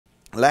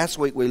Last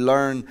week we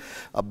learned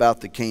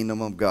about the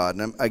kingdom of God.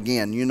 And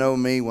again, you know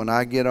me, when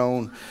I get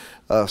on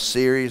a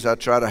series, I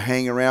try to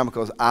hang around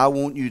because I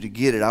want you to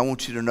get it. I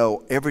want you to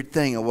know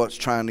everything of what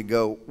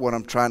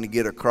I'm trying to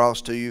get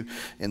across to you,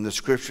 and the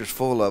scripture's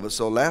full of it.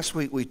 So last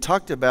week we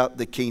talked about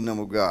the kingdom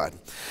of God.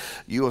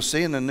 You will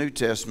see in the New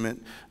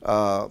Testament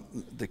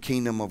the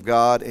kingdom of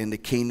God and the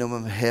kingdom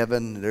of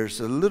heaven. There's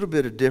a little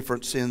bit of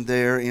difference in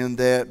there, in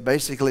that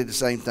basically the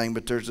same thing,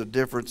 but there's a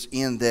difference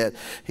in that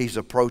he's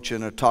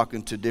approaching or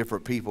talking to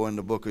different people in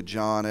the book of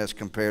John as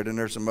compared, and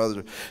there's some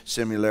other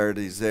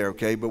similarities there,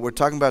 okay? But we're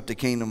talking about the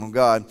kingdom of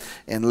God.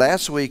 And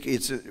last week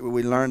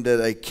we learned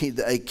that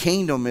a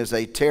kingdom is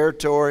a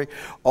territory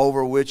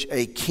over which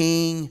a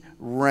king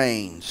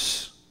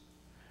reigns.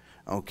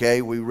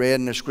 Okay, we read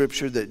in the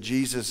scripture that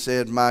Jesus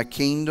said, my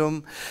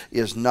kingdom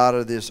is not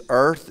of this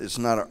earth. It's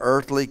not an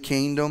earthly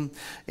kingdom,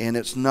 and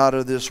it's not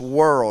of this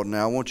world.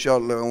 Now, I want y'all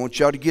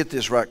to get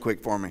this right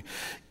quick for me.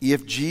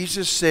 If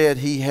Jesus said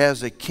he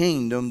has a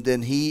kingdom,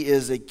 then he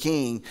is a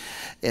king.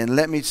 And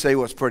let me say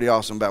what's pretty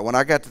awesome about it. When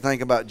I got to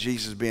think about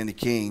Jesus being the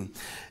king,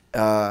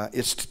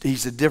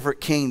 he's a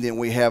different king than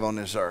we have on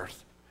this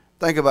earth.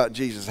 Think about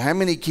Jesus. How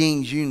many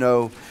kings you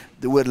know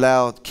that would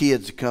allow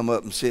kids to come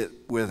up and sit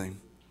with him?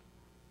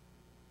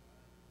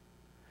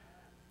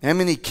 How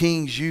many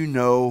kings you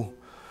know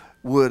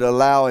would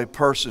allow a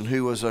person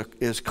who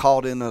is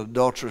caught in an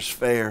adulterous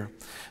affair,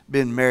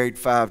 been married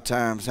 5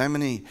 times? How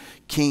many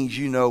kings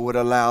you know would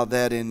allow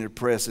that in their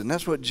press? And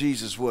that's what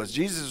Jesus was.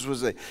 Jesus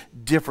was a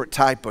different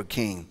type of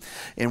king.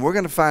 And we're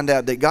going to find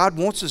out that God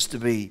wants us to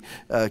be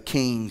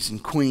kings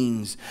and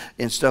queens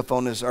and stuff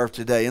on this earth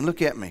today. And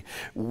look at me.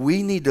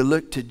 We need to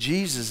look to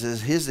Jesus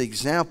as his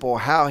example,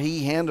 how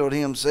he handled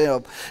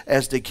himself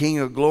as the King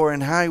of glory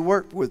and how he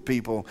worked with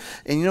people.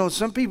 And you know,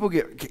 some people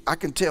I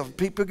can tell,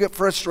 people get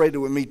frustrated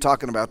with me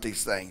talking about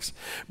these things.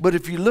 But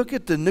if you look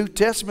at the New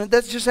Testament,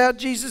 that's just how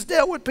Jesus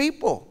dealt with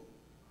people.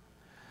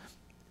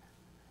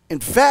 In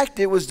fact,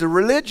 it was the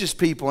religious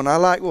people, and I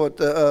like what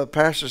the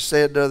pastor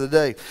said the other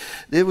day.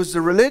 It was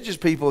the religious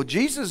people.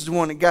 Jesus is the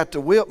one that got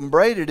the whip and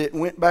braided it and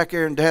went back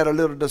there and had a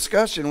little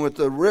discussion with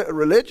the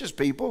religious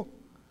people.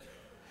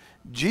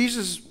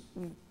 Jesus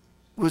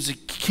was a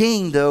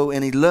king, though,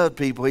 and he loved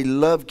people. He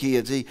loved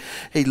kids.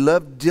 He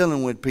loved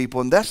dealing with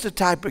people, and that's the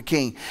type of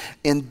king.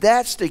 And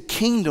that's the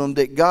kingdom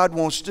that God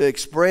wants to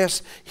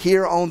express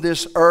here on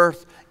this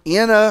earth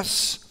in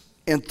us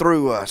and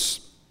through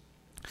us.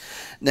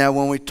 Now,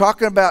 when we're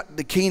talking about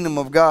the kingdom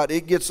of God,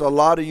 it gets a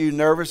lot of you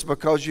nervous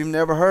because you've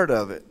never heard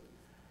of it.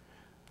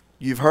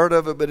 You've heard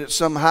of it, but it's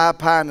some high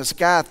pie in the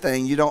sky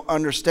thing. You don't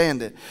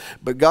understand it.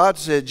 But God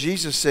said,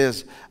 Jesus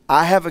says,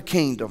 I have a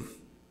kingdom.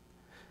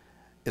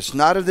 It's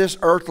not of this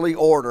earthly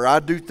order.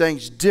 I do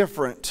things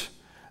different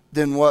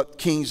than what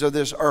kings of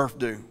this earth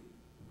do.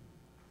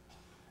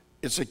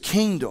 It's a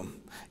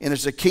kingdom. And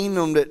it's a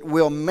kingdom that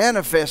will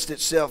manifest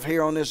itself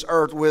here on this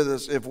earth with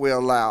us if we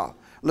allow.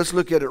 Let's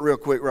look at it real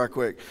quick, right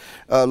quick.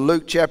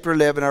 Luke chapter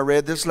 11, I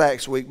read this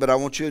last week, but I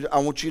want you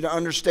to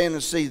understand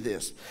and see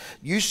this.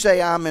 You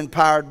say I'm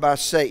empowered by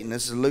Satan.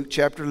 This is Luke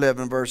chapter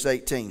 11, verse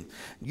 18.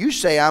 You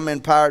say I'm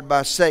empowered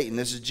by Satan.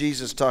 This is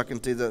Jesus talking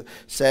to the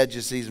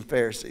Sadducees and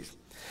Pharisees.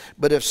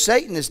 But if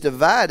Satan is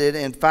divided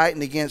and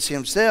fighting against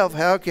himself,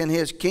 how can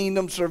his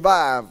kingdom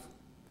survive?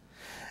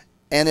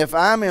 And if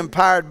I'm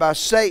empowered by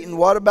Satan,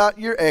 what about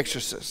your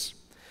exorcists?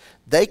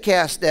 They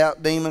cast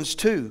out demons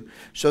too,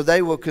 so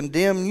they will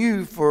condemn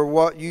you for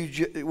what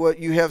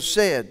you have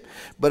said.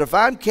 But if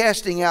I'm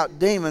casting out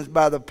demons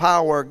by the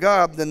power of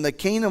God, then the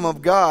kingdom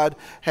of God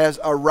has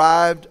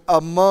arrived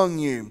among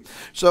you.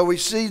 So we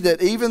see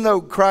that even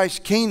though Christ's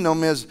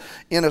kingdom is,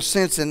 in a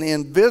sense, an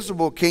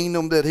invisible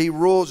kingdom that he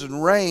rules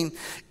and reigns,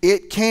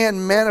 it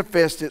can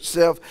manifest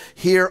itself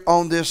here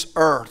on this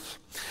earth.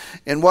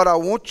 And what I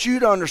want you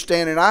to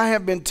understand, and I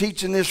have been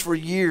teaching this for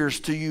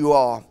years to you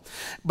all,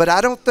 but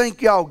I don't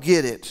think y'all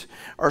get it.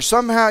 Or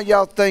somehow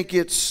y'all think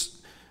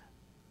it's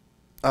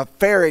a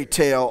fairy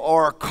tale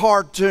or a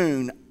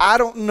cartoon. I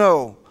don't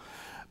know.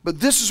 But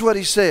this is what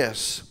he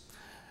says.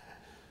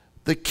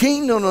 The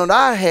kingdom that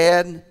I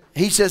had,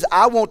 he says,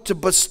 I want to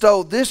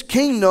bestow this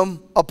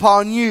kingdom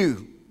upon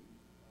you.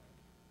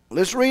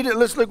 Let's read it.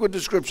 Let's look what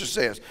the scripture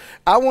says.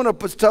 I want to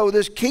bestow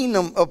this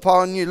kingdom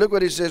upon you. Look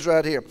what he says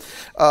right here.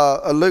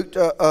 Luke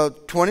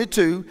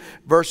 22,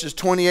 verses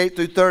 28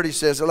 through 30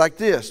 says it like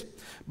this.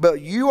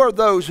 But you are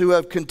those who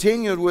have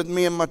continued with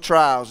me in my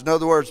trials. In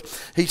other words,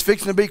 he's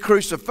fixing to be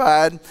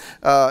crucified.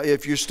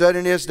 If you're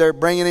studying this, they're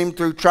bringing him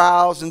through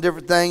trials and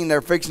different things. And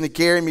they're fixing to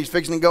carry him. He's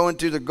fixing to go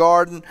into the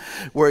garden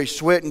where he's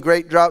sweating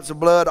great drops of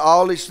blood,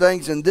 all these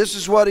things. And this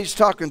is what he's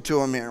talking to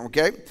him here,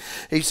 okay?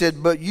 He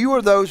said, but you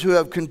are those who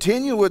have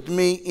continued with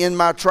me in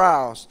my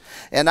trials.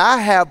 And I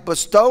have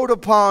bestowed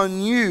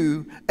upon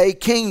you a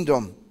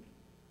kingdom,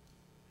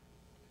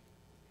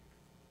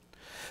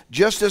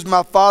 just as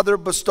my Father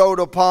bestowed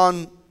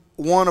upon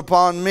one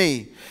upon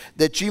me,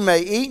 that you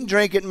may eat and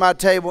drink at my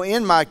table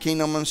in my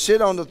kingdom, and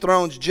sit on the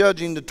thrones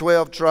judging the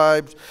 12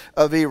 tribes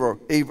of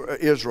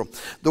Israel.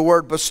 The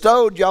word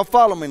bestowed, y'all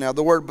follow me now.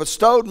 The word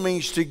bestowed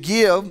means to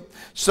give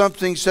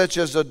something such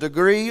as a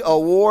degree,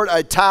 award,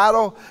 a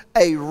title,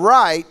 a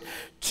right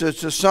to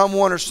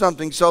someone or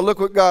something. So look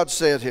what God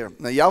said here.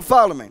 Now y'all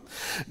follow me.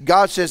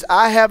 God says,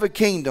 I have a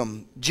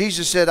kingdom.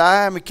 Jesus said,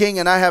 I am a king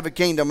and I have a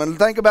kingdom. And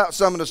think about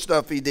some of the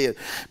stuff he did.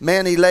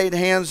 Man, he laid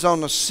hands on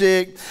the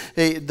sick,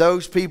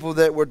 those people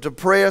that were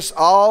depressed,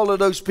 all of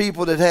those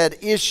people that had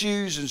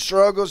issues and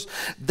struggles,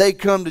 they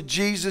come to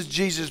Jesus.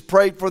 Jesus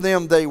prayed for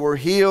them. They were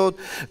healed.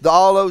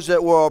 All those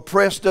that were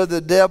oppressed of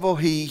the devil,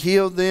 he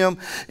healed them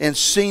and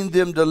seen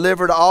them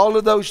delivered. All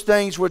of those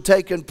things were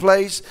taking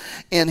place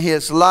in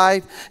his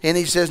life. And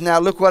he says, now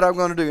look what I'm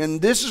going to do.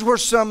 And this is where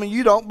some of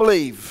you don't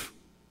believe.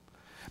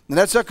 And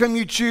that's how come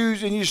you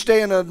choose and you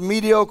stay in a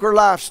mediocre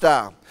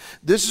lifestyle.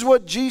 This is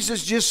what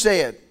Jesus just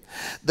said.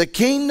 The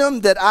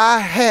kingdom that I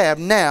have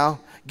now,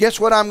 guess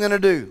what I'm going to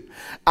do?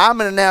 I'm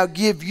going to now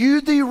give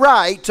you the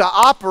right to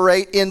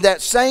operate in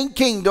that same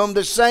kingdom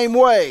the same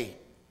way.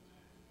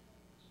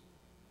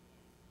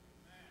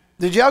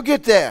 Did y'all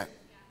get that?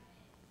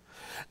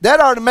 That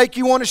ought to make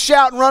you want to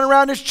shout and run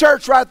around this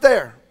church right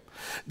there.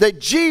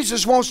 That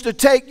Jesus wants to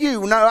take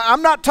you. Now,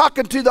 I'm not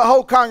talking to the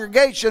whole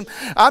congregation.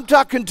 I'm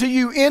talking to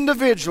you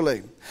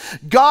individually.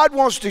 God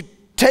wants to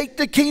take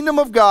the kingdom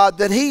of God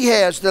that he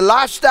has, the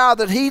lifestyle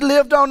that he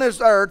lived on this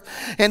earth,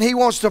 and he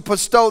wants to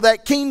bestow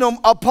that kingdom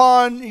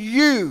upon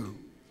you.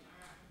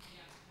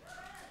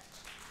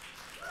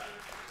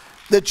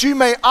 That you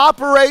may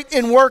operate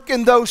and work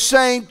in those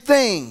same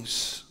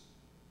things.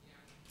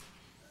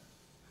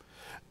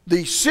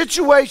 The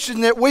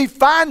situation that we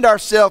find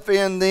ourselves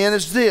in then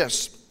is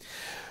this.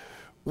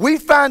 We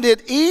find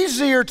it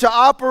easier to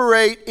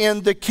operate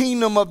in the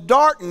kingdom of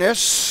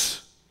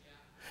darkness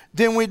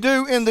than we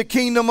do in the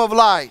kingdom of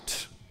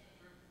light.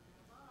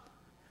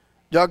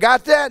 Y'all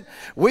got that?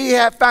 We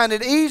find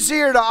it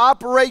easier to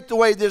operate the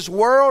way this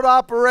world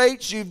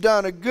operates. You've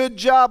done a good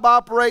job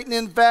operating.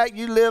 In fact,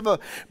 you live a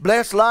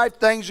blessed life.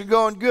 Things are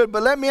going good.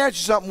 But let me ask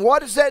you something.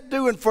 What is that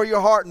doing for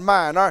your heart and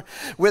mind?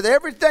 With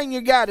everything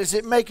you got, is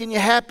it making you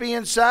happy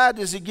inside?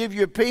 Does it give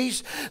you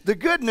peace? The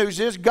good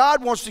news is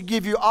God wants to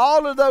give you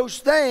all of those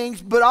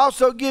things, but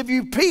also give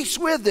you peace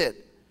with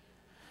it.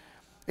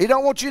 He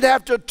don't want you to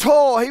have to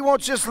toil. He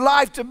wants this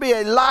life to be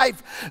a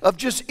life of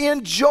just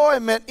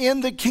enjoyment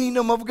in the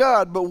kingdom of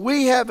God. But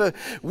we have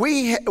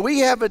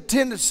a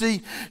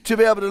tendency to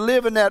be able to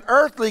live in that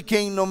earthly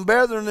kingdom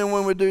better than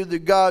when we do the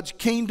God's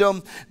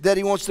kingdom that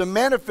he wants to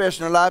manifest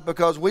in our life,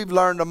 because we've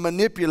learned to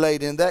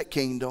manipulate in that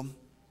kingdom.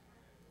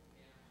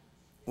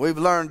 We've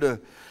learned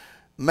to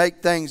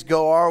make things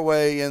go our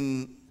way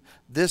in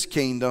this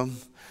kingdom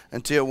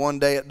until one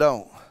day it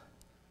don't.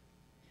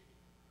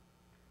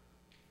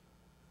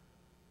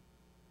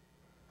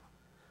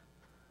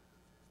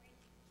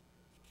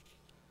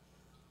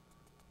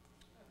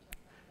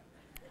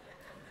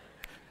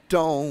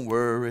 Don't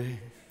worry,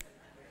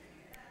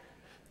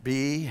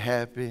 be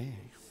happy.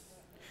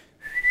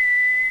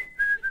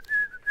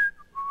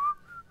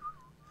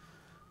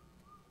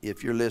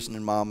 If you're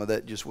listening, Mama,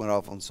 that just went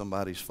off on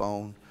somebody's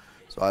phone,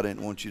 so I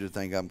didn't want you to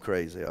think I'm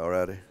crazy, all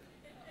righty?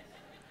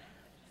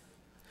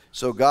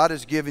 So God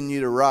has given you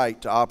the right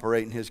to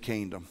operate in his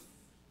kingdom.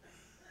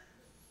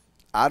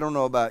 I don't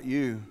know about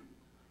you.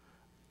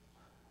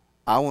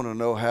 I want to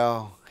know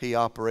how he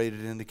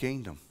operated in the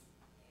kingdom.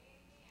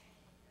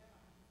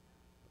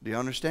 Do you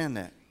understand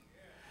that?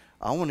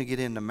 I want to get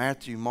into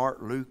Matthew, Mark,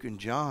 Luke, and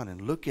John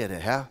and look at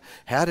it.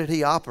 How did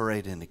he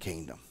operate in the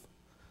kingdom?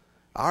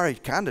 I already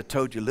kind of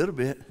told you a little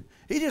bit.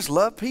 He just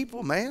loved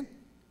people, man.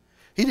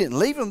 He didn't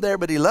leave them there,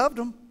 but he loved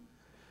them.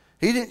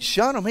 He didn't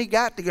shun them. He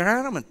got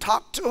around them and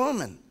talked to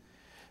them. And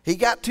he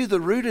got to the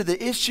root of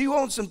the issue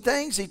on some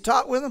things. He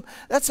talked with them.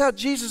 That's how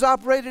Jesus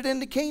operated in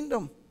the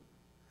kingdom.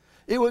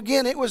 It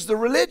was the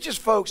religious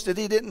folks that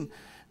he didn't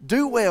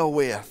do well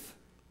with.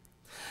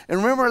 And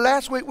remember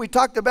last week we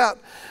talked about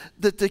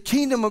that the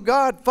kingdom of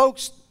God,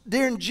 folks,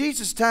 during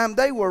Jesus' time,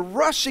 they were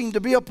rushing to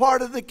be a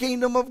part of the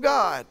kingdom of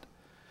God.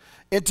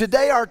 And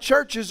today our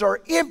churches are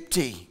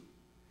empty.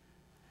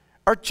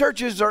 Our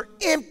churches are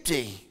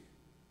empty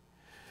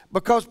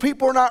because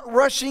people are not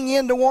rushing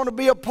in to want to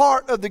be a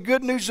part of the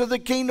good news of the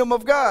kingdom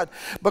of God.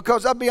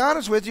 Because I'll be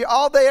honest with you,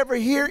 all they ever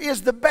hear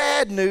is the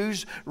bad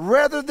news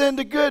rather than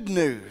the good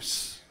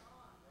news.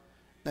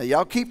 Now,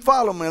 y'all keep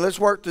following me. Let's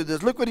work through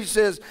this. Look what he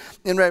says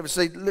in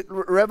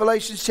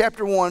Revelation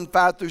chapter 1,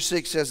 5 through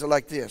 6 says it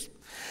like this.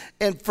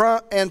 And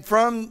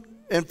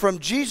from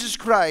Jesus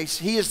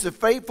Christ, he is the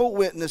faithful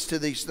witness to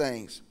these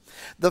things,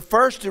 the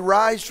first to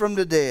rise from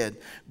the dead,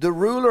 the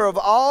ruler of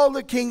all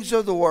the kings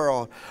of the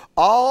world.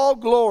 All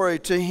glory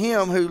to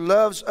him who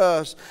loves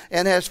us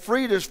and has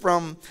freed us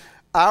from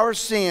our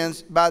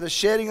sins by the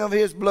shedding of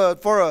his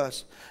blood for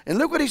us. And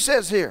look what he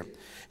says here.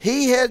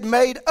 He had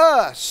made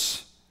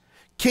us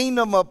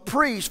kingdom of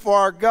priests for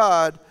our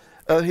God,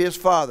 of his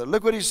Father.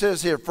 Look what he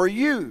says here. For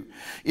you,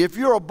 if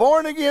you're a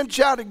born-again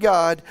child of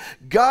God,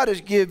 God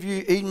has given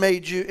you, he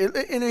made you,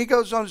 and he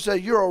goes on to say,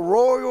 you're a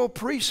royal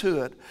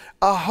priesthood,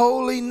 a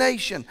holy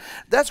nation.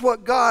 That's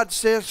what God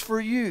says for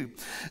you.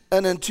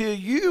 And until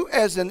you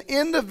as an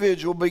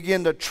individual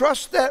begin to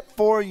trust that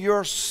for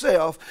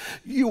yourself,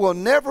 you will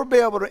never be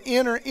able to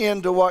enter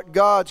into what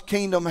God's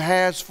kingdom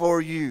has for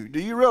you. Do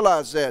you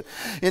realize that?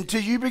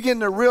 Until you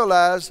begin to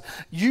realize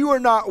you are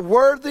not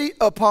worthy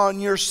upon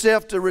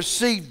yourself to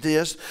receive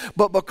this,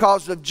 but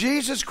because of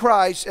Jesus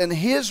Christ and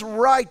his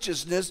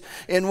righteousness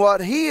and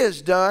what he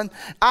has done,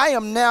 I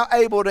am now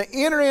able to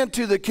enter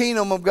into the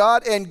kingdom of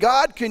God, and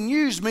God can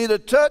use me to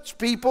touch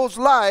people's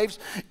lives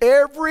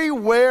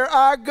everywhere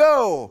I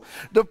go.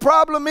 The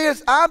problem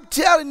is, I'm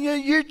telling you,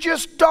 you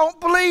just don't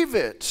believe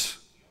it.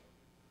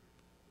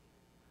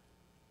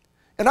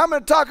 And I'm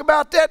going to talk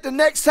about that the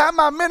next time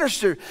I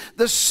minister.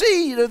 The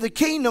seed of the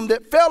kingdom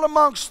that fell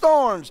amongst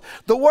thorns.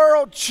 The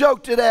world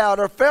choked it out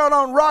or fell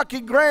on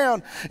rocky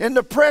ground, and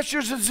the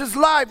pressures of his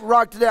life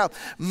rocked it out.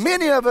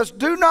 Many of us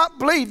do not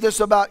believe this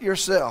about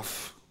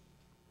yourself.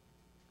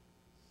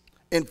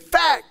 In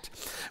fact,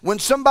 when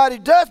somebody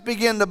does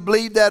begin to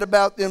believe that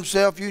about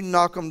themselves, you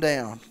knock them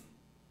down.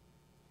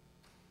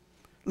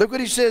 Look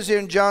what he says here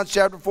in John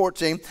chapter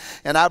 14.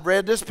 And I've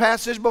read this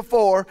passage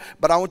before,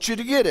 but I want you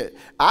to get it.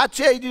 I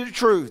tell you the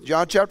truth.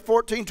 John chapter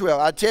 14, 12.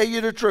 I tell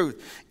you the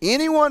truth.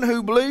 Anyone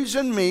who believes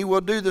in me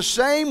will do the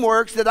same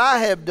works that I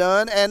have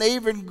done, and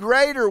even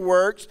greater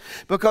works,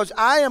 because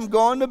I am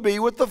going to be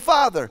with the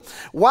Father.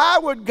 Why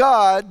would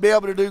God be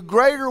able to do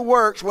greater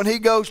works when he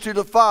goes to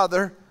the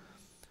Father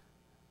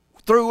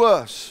through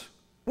us?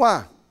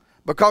 Why?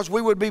 Because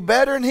we would be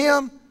better than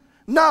him?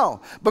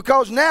 No,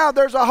 because now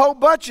there's a whole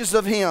bunches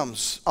of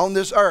hymns on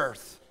this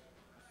earth.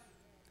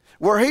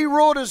 Where he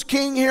ruled as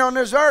king here on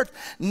this earth,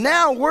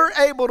 now we're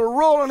able to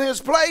rule in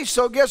his place.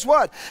 So guess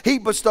what? He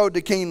bestowed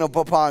the kingdom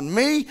upon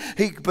me.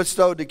 He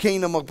bestowed the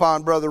kingdom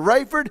upon Brother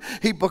Rayford.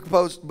 He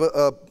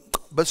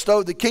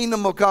bestowed the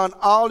kingdom upon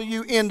all of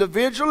you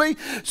individually.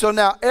 So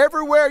now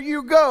everywhere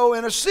you go,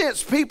 in a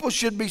sense, people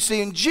should be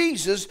seeing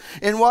Jesus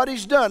in what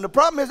he's done. The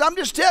problem is, I'm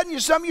just telling you,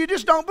 some of you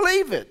just don't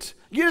believe it.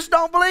 You just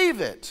don't believe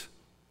it.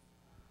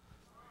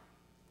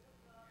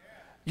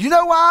 You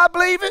know why I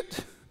believe it?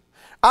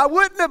 I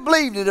wouldn't have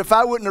believed it if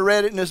I wouldn't have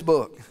read it in this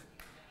book.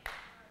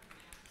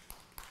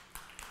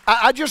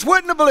 I just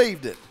wouldn't have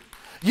believed it.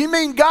 You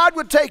mean God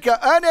would take an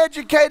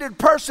uneducated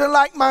person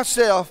like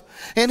myself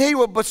and he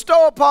would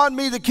bestow upon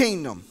me the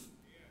kingdom?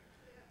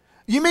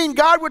 You mean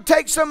God would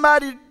take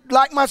somebody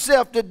like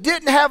myself that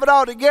didn't have it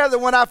all together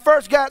when I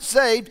first got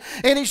saved,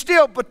 and he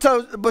still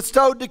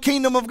bestowed the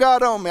kingdom of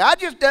God on me?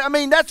 I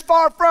mean, that's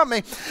far from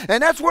me.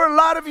 And that's where a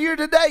lot of you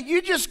today,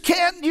 you just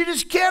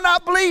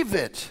cannot believe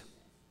it.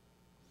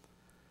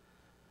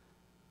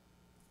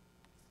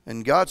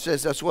 And God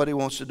says that's what he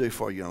wants to do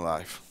for you in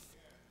life.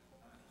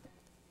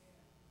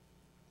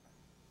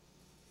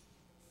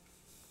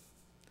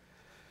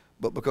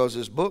 But because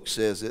this book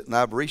says it, and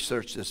I've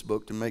researched this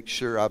book to make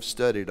sure, I've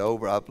studied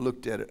over, I've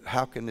looked at it,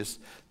 how can this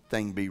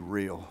thing be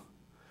real?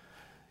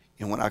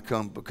 And when I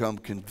become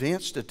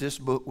convinced that this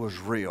book was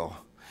real,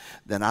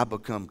 then I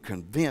become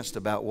convinced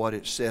about what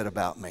it said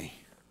about me.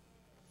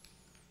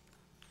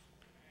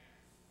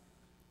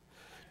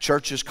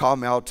 Churches call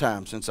me all the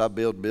time since I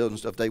build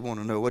buildings stuff. They want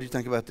to know, what do you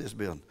think about this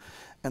building?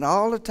 And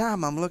all the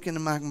time I'm looking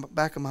in the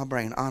back of my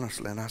brain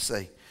honestly, and I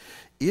say,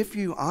 if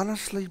you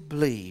honestly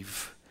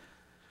believe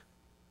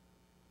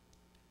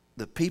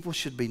that people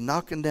should be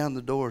knocking down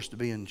the doors to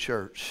be in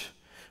church,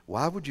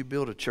 why would you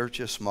build a church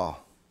this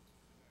small?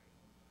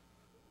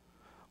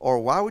 Or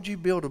why would you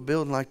build a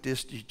building like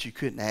this that you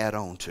couldn't add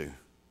on to?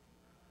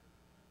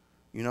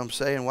 You know what I'm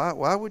saying?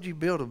 Why would you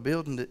build a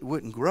building that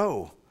wouldn't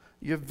grow?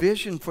 Your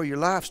vision for your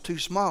life's too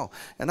small.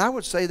 And I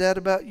would say that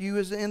about you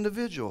as an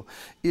individual.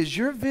 Is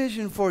your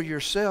vision for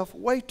yourself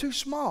way too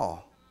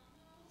small?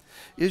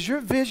 Is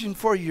your vision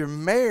for your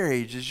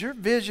marriage, is your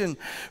vision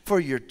for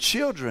your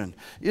children,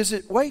 is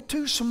it way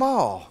too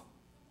small?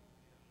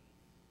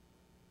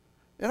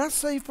 And I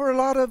say for a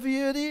lot of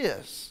you it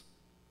is.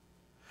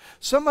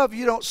 Some of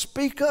you don't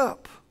speak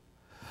up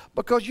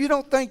because you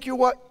don't think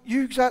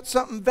you got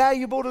something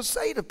valuable to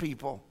say to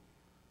people.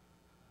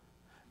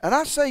 And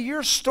I say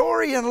your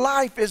story in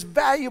life is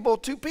valuable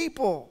to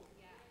people.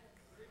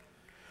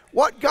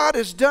 What God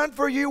has done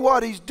for you,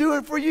 what he's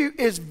doing for you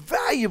is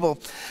valuable.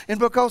 And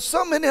because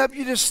so many of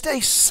you just stay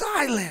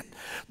silent,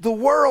 the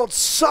world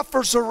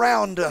suffers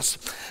around us.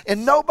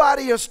 And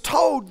nobody has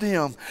told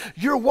them.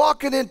 You're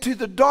walking into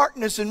the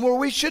darkness, and where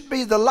we should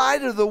be the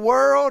light of the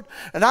world,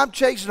 and I'm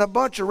chasing a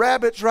bunch of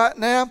rabbits right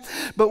now,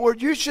 but where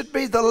you should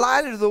be the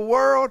light of the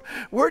world,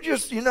 we're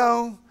just,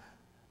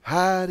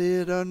 hide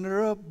it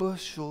under a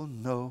bushel,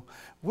 no,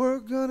 we're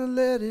gonna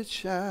let it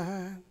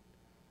shine.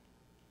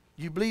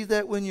 You believe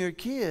that when you're a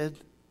kid,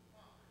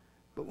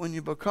 but when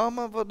you become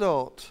an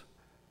adult,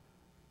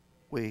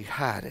 we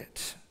hide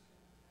it.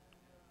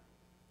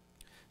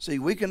 See,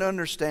 we can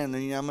understand,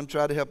 and I'm going to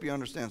try to help you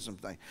understand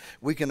something.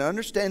 We can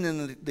understand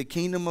in the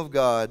kingdom of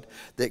God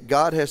that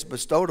God has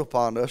bestowed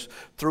upon us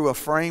through a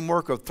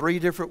framework of 3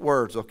 different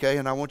words, okay?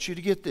 And I want you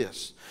to get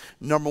this.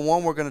 Number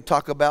 1, we're going to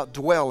talk about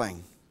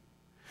dwelling.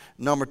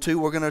 Number 2,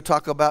 we're going to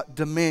talk about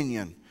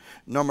dominion.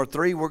 Number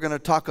 3, we're going to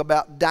talk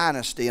about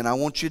dynasty, and I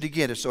want you to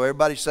get it. So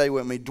everybody say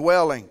with me,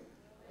 dwelling,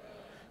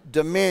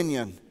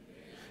 dominion,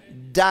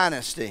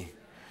 dynasty.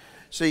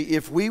 See,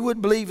 if we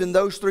would believe in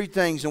those 3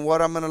 things, and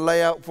what I'm going to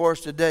lay out for us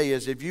today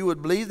is if you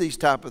would believe these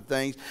type of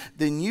things,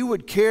 then you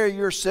would carry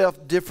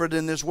yourself different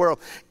in this world.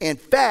 In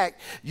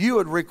fact, you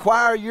would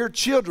require your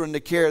children to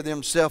carry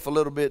themselves a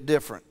little bit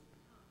different.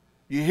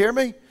 You hear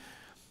me?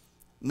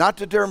 Not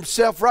that they're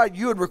self-right.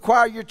 You would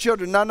require your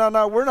children,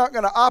 no, we're not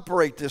going to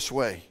operate this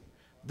way.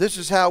 This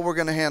is how we're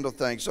going to handle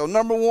things. So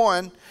number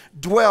 1,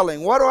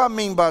 dwelling. What do I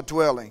mean by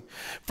dwelling?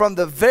 From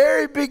the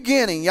very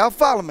beginning, y'all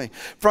follow me.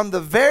 From the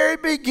very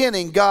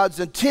beginning, God's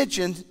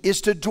intention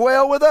is to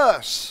dwell with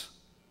us.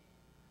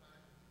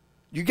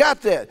 You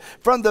got that?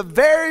 From the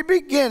very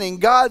beginning,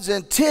 God's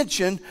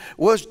intention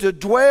was to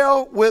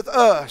dwell with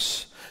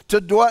us. To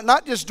dwell,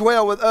 not just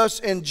dwell with us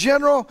in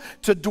general,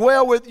 to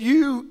dwell with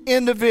you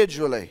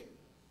individually.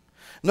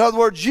 In other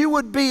words, you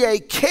would be a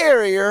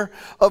carrier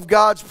of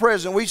God's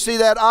presence. We see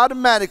that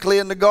automatically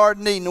in the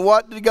Garden of Eden.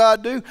 What did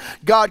God do?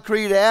 God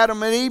created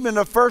Adam and Eve, and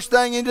the first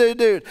thing He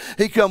did,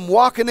 He come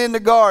walking in the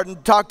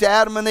garden, talk to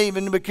Adam and Eve,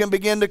 and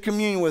begin to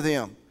commune with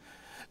him.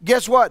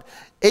 Guess what?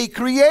 He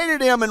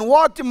created them and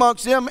walked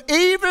amongst them,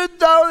 even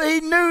though He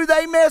knew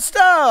they messed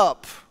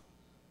up.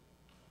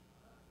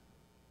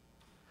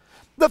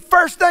 The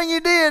first thing He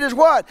did is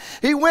what?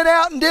 He went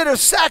out and did a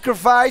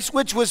sacrifice,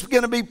 which was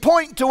going to be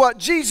pointing to what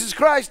Jesus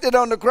Christ did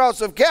on the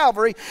cross of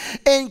Calvary,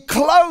 and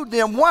clothed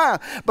them. Why?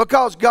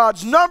 Because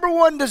God's number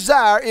 1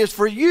 desire is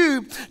for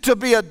you to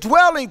be a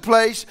dwelling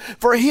place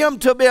for Him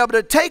to be able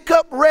to take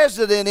up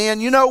residence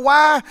in. You know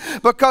why?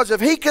 Because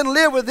if He can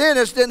live within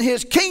us, then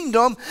His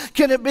kingdom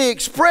can be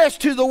expressed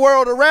to the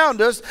world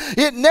around us.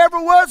 It never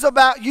was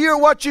about you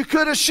or what you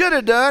could have, should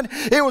have done.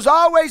 It was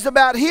always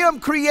about Him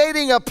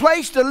creating a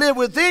place to live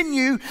within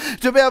you,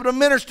 to be able to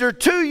minister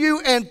to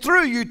you and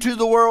through you to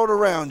the world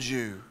around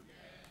you.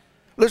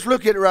 Let's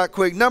look at it right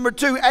quick. Number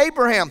 2,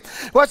 Abraham.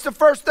 What's the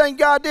first thing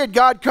God did?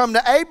 God come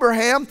to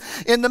Abraham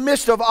in the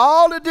midst of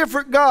all the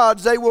different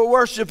gods they were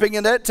worshiping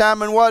in that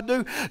time. And what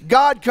do?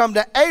 God come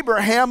to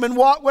Abraham and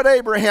walk with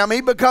Abraham.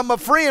 He become a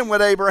friend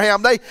with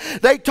Abraham.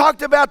 They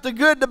talked about the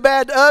good, the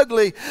bad, the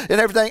ugly,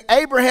 and everything.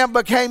 Abraham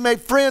became a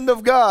friend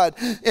of God.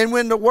 And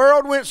when the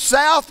world went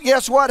south,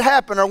 guess what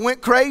happened? Or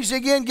went crazy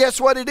again, guess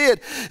what He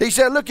did? He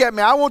said, look at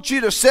me. I want you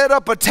to set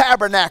up a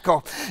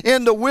tabernacle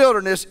in the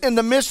wilderness. In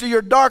the midst of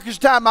your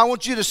darkest time, I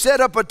want you to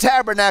set up a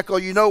tabernacle.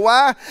 You know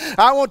why?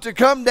 I want to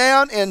come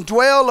down and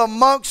dwell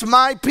amongst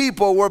my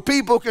people, where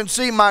people can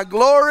see my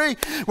glory,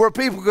 where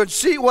people can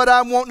see what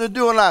I'm wanting to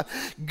do in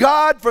life.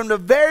 God from the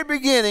very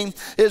beginning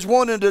is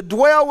wanting to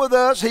dwell with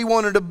us. He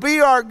wanted to be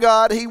our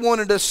God. He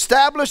wanted to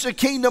establish a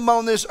kingdom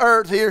on this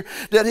earth here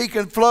that He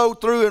can flow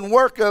through and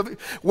work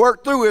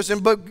through us.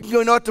 But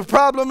you know what the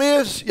problem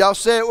is? Y'all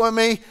say it with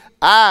me.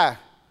 I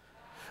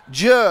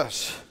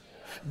just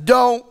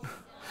don't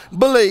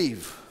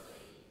believe.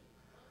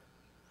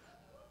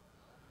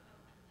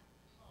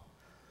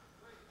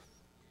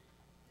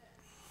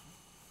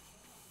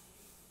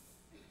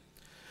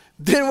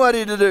 Then what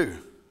did He do?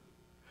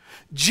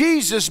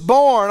 Jesus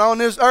born on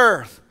this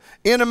earth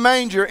in a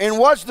manger. And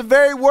what's the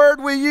very word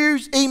we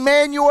use?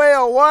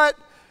 Emmanuel. What?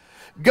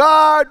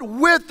 God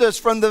with us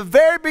from the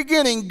very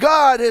beginning.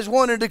 God has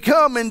wanted to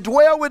come and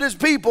dwell with His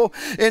people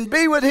and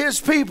be with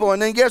His people.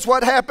 And then guess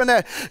what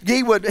happened?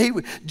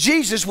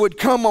 Jesus would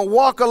come and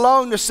walk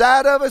along the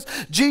side of us.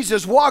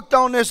 Jesus walked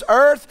on this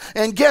earth,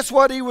 and guess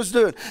what He was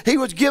doing? He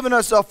was giving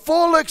us a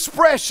full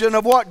expression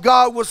of what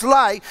God was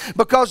like,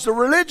 because the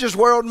religious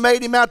world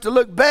made Him out to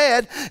look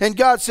bad. And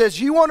God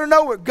says, you want to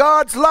know what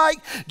God's like?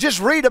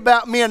 Just read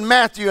about me in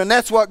Matthew, and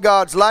that's what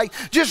God's like.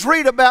 Just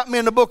read about me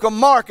in the book of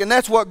Mark, and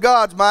that's what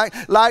God's like.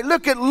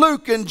 Look at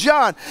Luke and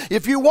John.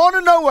 If you want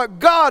to know what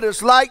God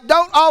is like,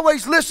 don't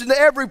always listen to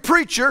every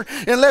preacher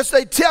unless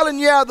they're telling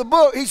you out of the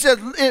book. He said,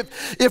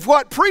 if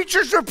what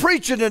preachers are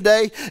preaching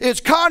today is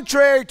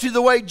contrary to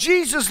the way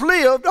Jesus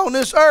lived on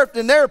this earth,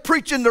 then they're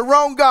preaching the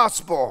wrong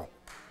gospel.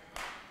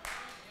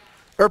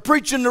 They're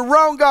preaching the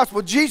wrong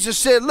gospel. Jesus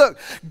said, look,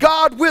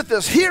 God with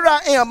us. Here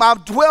I am. I'm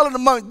dwelling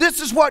among. This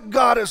is what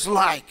God is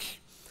like.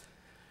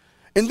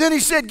 And then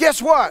He said,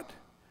 guess what?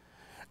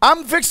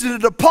 I'm fixing to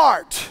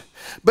depart.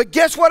 But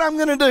guess what I'm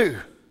going to do?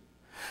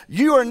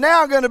 You are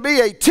now going to be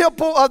a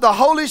temple of the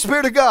Holy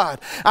Spirit of God.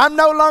 I'm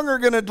no longer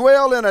going to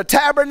dwell in a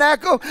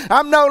tabernacle.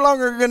 I'm no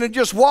longer going to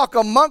just walk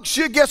amongst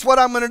you. Guess what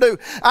I'm going to do?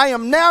 I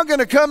am now going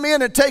to come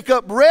in and take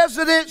up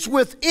residence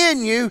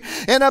within you.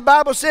 And the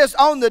Bible says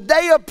on the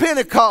day of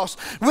Pentecost,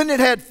 when it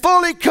had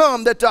fully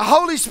come, that the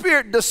Holy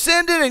Spirit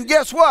descended, and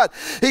guess what?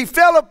 He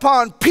fell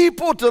upon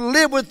people to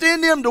live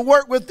within them, to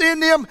work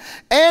within them,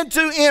 and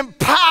to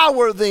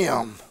empower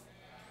them.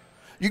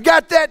 You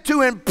got that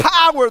to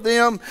empower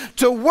them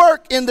to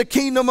work in the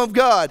kingdom of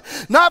God.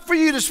 Not for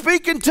you to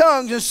speak in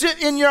tongues and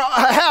sit in your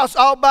house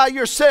all by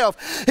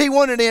yourself. He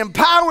wanted to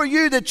empower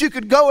you that you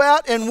could go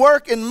out and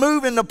work and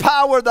move in the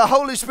power of the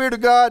Holy Spirit of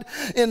God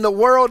in the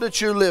world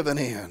that you're living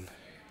in.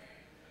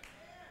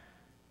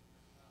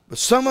 But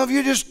some of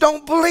you just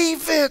don't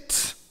believe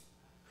it.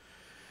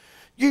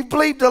 You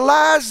believe the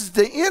lies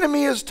the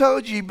enemy has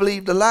told you. You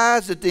believe the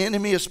lies that the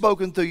enemy has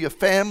spoken through your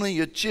family,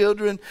 your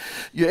children,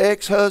 your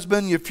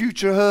ex-husband, your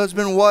future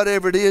husband,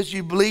 whatever it is.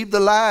 You believe the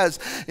lies.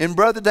 And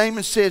Brother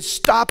Damon said,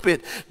 stop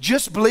it.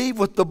 Just believe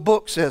what the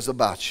book says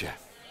about you.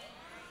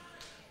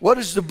 What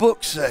does the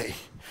book say?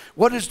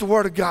 What does the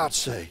Word of God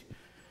say?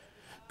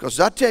 Because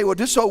I tell you what,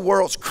 this whole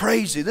world's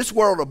crazy. This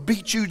world will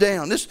beat you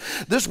down.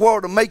 This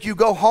world will make you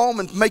go home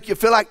and make you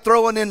feel like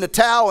throwing in the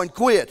towel and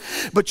quit.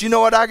 But you know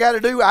what I got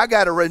to do? I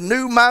got to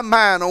renew my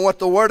mind on what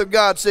the Word of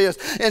God says.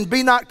 And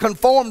be not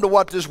conformed to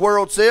what this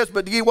world says.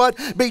 But you know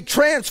what? Be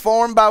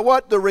transformed by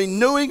what? The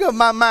renewing of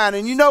my mind.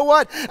 And you know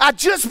what? I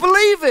just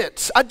believe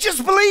it. I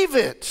just believe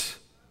it.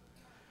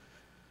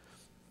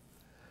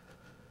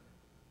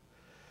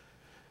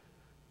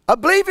 I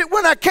believe it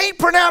when I can't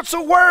pronounce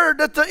a word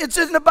that it's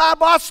in the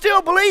Bible. I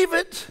still believe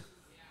it.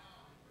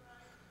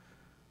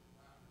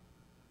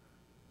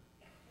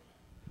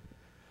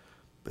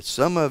 But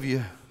some of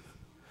you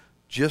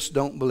just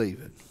don't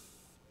believe it.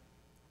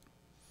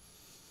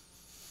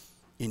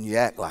 And you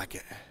act like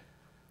it.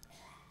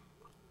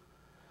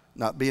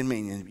 Not being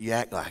mean, you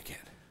act like it.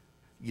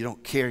 You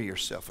don't carry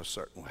yourself a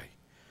certain way.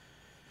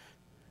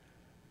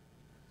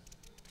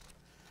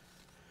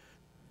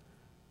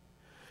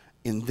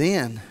 And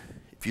then,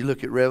 if you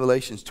look at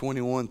Revelations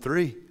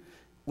 21:3,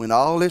 when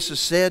all this is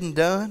said and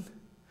done,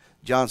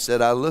 John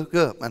said, I look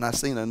up and I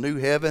seen a new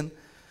heaven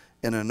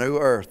and a new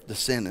earth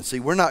descending. See,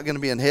 we're not going to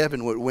be in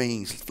heaven with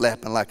wings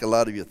flapping like a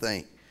lot of you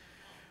think.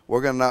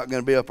 We're not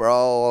going to be up there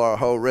all our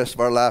whole rest of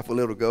our life with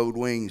little gold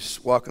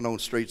wings walking on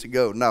streets of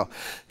gold. No,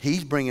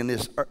 he's bringing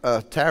this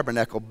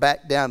tabernacle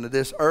back down to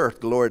this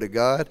earth, glory to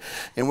God.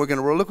 And we're going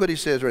to look what he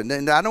says right now.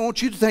 And I don't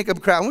want you to think I'm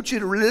crying. I want you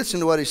to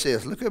listen to what he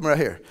says. Look at him right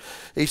here.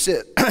 He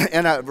said,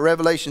 and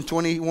Revelation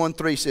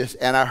 21:3 says,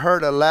 and I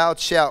heard a loud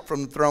shout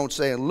from the throne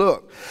saying,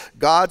 look,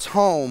 God's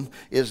home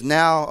is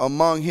now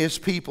among his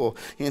people,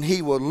 and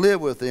he will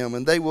live with them,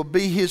 and they will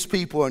be his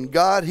people, and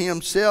God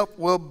himself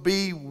will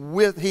be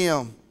with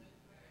him.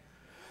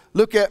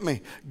 Look at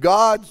me.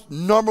 God's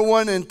number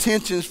one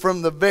intentions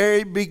from the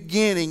very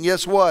beginning,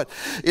 guess what?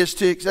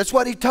 That's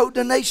what he told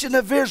the nation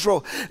of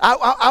Israel.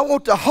 I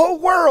want the whole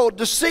world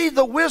to see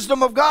the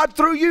wisdom of God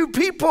through you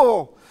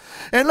people.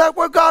 And look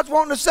what God's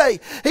wanting to say.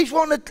 He's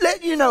wanting to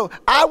let you know,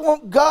 I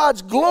want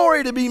God's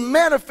glory to be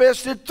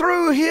manifested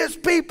through his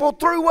people,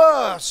 through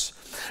us.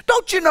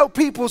 Don't you know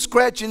people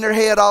scratching their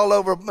head all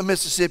over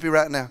Mississippi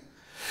right now?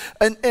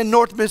 In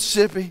North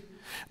Mississippi.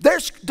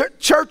 There's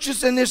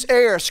churches in this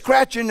area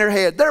scratching their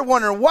head. They're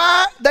wondering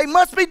why. They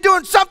must be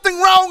doing something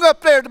wrong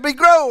up there to be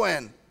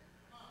growing.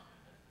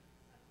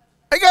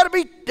 They got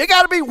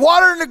to be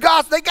watering the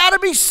gospel. They got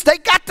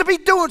to be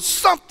doing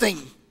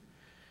something.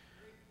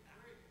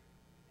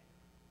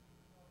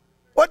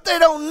 What they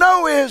don't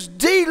know is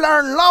Dee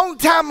learned a long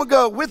time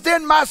ago,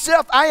 within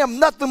myself, I am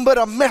nothing but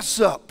a mess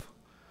up.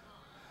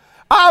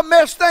 I'll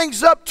mess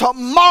things up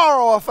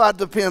tomorrow if I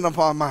depend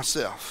upon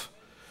myself.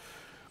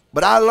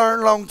 But I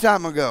learned a long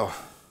time ago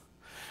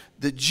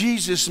that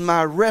Jesus is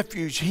my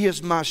refuge. He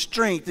is my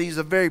strength. He's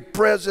a very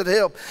present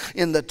help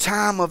in the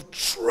time of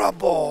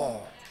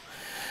trouble.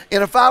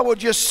 And if I would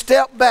just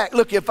step back,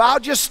 look, if I'll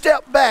just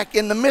step back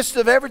in the midst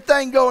of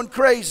everything going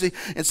crazy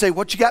and say,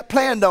 what you got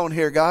planned on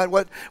here, God?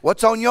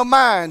 What's on your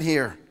mind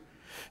here?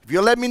 If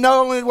you'll let me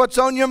know what's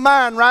on your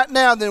mind right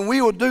now, then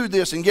we will do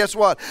this. And guess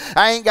what?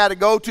 I ain't got to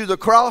go to the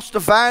cross to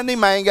find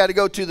him. I ain't got to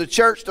go to the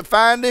church to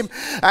find him.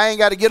 I ain't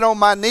got to get on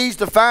my knees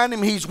to find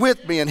him. He's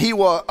with me, and he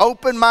will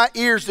open my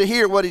ears to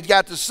hear what he's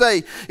got to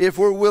say if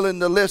we're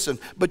willing to listen.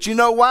 But you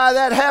know why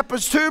that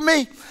happens to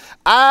me?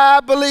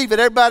 I believe it.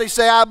 Everybody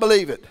say, I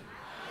believe it.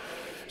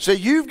 So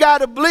you've got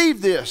to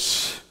believe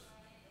this,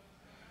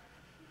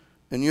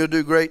 and you'll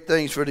do great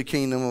things for the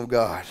kingdom of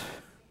God.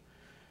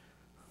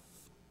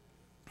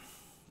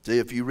 See,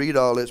 if you read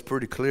all, it's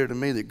pretty clear to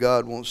me that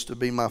God wants to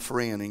be my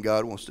friend and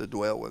God wants to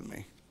dwell with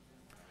me.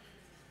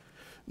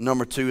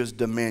 Number 2 is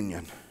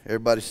dominion.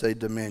 Everybody say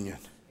dominion.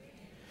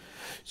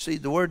 See,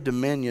 the word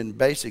dominion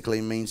basically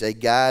means a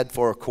guide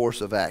for a course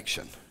of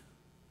action.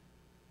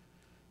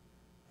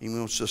 He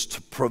wants us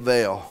to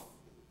prevail,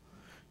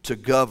 to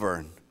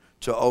govern,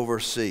 to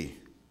oversee.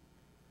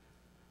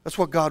 That's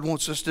what God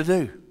wants us to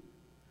do.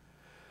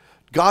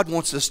 God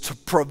wants us to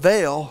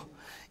prevail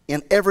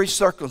in every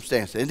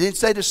circumstance. And he didn't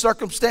say the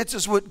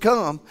circumstances would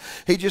come.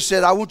 He just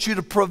said, I want you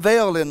to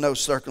prevail in those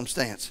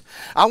circumstances.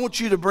 I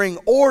want you to bring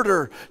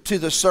order to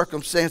the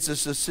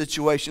circumstances, the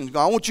situations.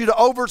 I want you to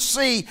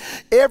oversee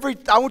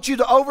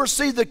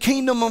the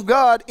kingdom of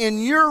God in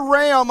your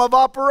realm of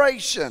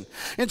operation.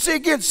 And see,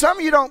 again, some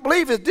of you don't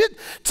believe it.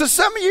 To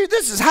some of you,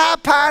 this is high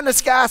pie in the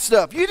sky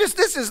stuff.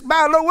 This is,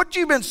 my Lord, what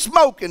you been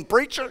smoking,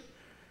 preacher?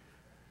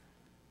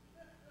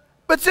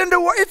 but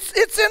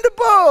it's in the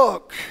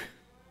book.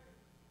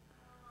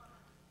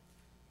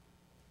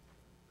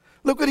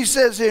 Look what he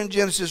says here in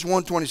Genesis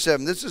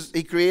 1:27.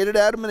 He created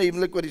Adam and Eve.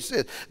 Look what he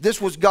said.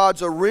 This was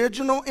God's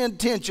original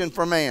intention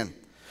for man.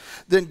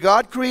 Then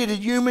God created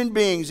human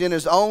beings in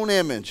his own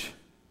image.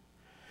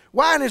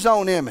 Why in his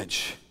own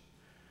image?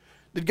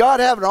 Did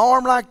God have an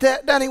arm like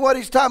that? That ain't what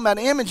he's talking about.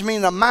 An image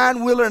meaning a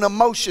mind, will, and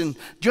emotion,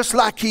 just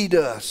like he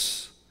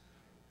does.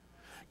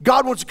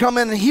 God wants to come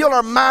in and heal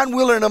our mind,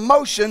 will, and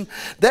emotion.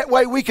 That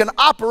way we can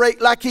operate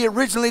like he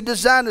originally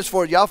designed us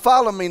for. Y'all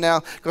follow me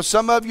now? Because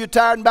some of you are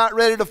tired and about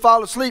ready to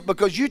fall asleep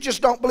because you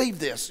just don't believe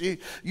this.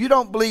 You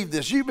don't believe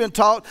this. You've been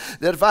taught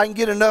that if I can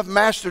get enough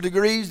master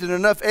degrees and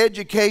enough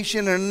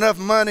education and enough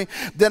money,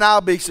 then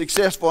I'll be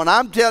successful. And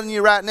I'm telling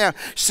you right now,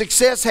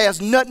 success has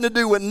nothing to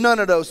do with none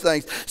of those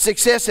things.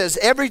 Success has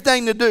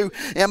everything to do.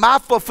 Am I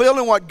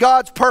fulfilling what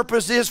God's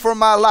purpose is for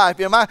my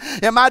life? Am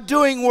I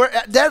doing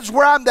that's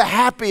where I'm the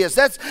happiest.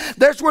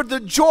 That's where the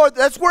joy,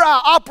 that's where I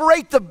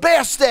operate the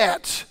best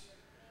at.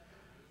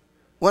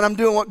 When I'm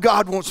doing what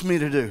God wants me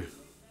to do.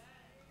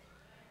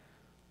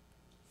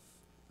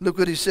 Look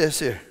what he says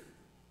here.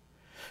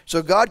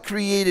 So God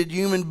created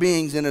human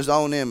beings in his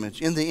own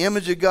image. In the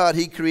image of God,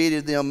 he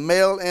created them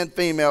male and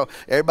female.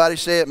 Everybody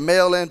say it,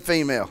 male and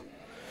female.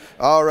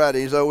 All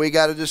righty, so we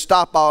got to just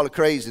stop all the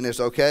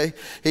craziness, okay?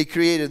 He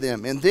created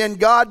them. And then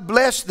God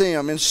blessed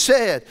them and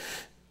said,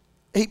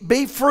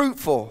 be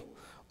fruitful,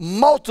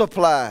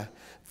 multiply,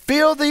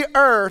 fill the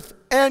earth,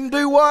 and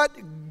do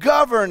what?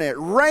 Govern it.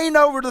 Reign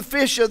over the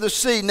fish of the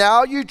sea. Now,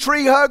 all you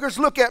tree huggers,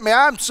 look at me.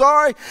 I'm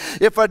sorry.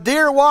 If a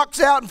deer walks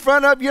out in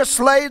front of you,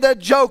 slay the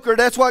joker.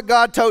 That's what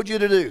God told you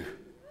to do.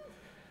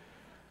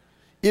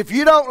 If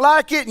you don't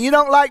like it and you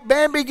don't like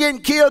Bambi getting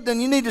killed, then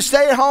you need to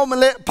stay at home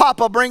and let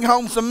Papa bring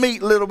home some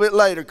meat a little bit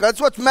later. Because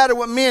that's what's the matter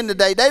with men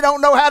today. They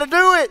don't know how to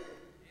do it.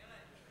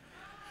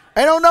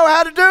 They don't know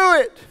how to do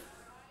it.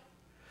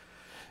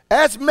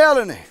 That's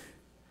Melanie.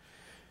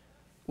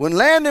 When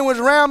Landon was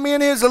around me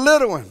and he was a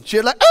little one, she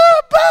was like,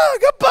 oh,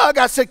 a bug.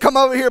 I said, come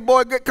over here,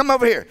 boy, come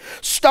over here.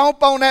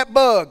 Stomp on that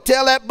bug.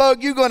 Tell that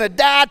bug you're going to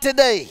die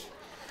today.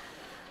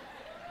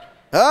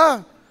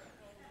 Huh?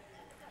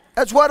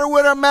 That's what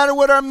the matter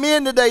with our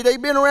men today.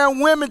 They've been around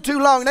women too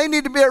long. They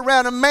need to be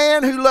around a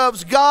man who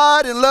loves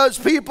God and loves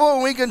people,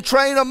 and we can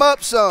train them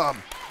up some.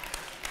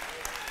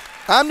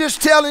 I'm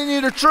just telling you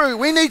the truth.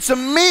 We need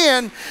some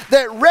men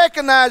that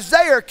recognize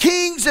they are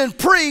kings and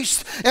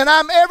priests, and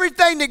I'm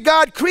everything that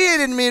God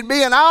created me to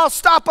be, and I'll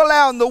stop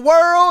allowing the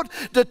world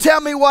to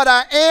tell me what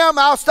I am.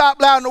 I'll stop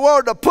allowing the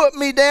world to put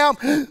me down,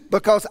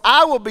 because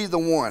I will be the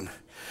one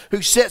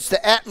who sets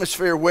the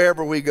atmosphere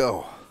wherever we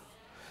go.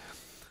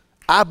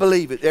 I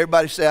believe it.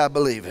 Everybody say, I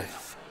believe it.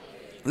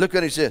 Look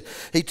what he said.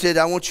 He said,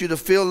 I want you to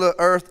fill the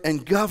earth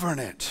and govern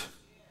it.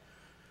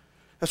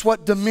 That's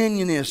what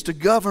dominion is, to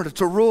govern,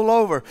 to rule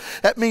over.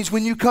 That means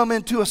when you come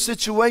into a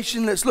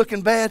situation that's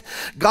looking bad,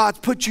 God's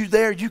put you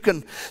there. You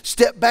can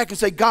step back and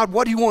say, God,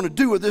 what do you want to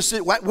do with this?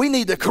 We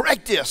need to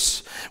correct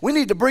this. We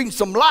need to bring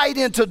some light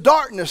into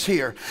darkness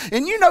here.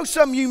 And you know,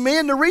 some of you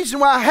men, the reason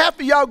why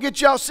half of y'all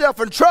get yourself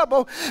in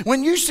trouble,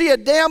 when you see a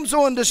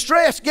damsel in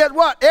distress, get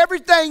what?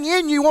 Everything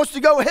in you wants to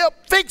go help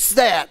fix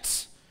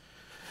that.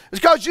 It's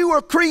because you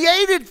were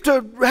created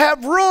to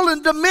have rule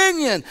and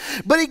dominion.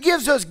 But he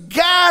gives us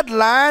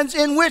guidelines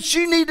in which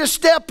you need to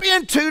step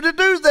into to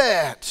do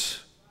that.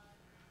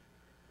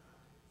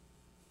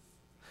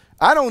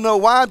 I don't know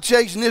why I'm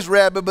chasing this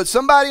rabbit, but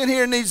somebody in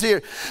here needs to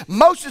hear.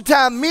 Most of the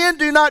time, men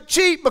do not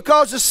cheat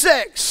because of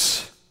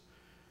sex.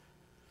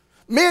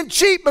 Men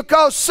cheat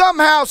because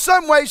somehow,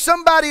 some way,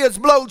 somebody has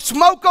blown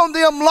smoke on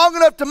them long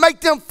enough to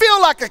make them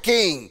feel like a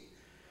king.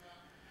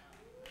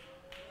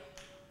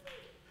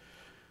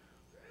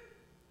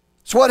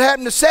 It's what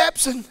happened to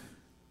Samson.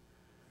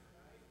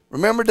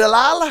 Remember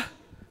Delilah?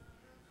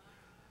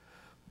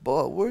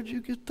 Boy, where'd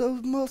you get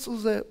those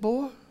muscles at,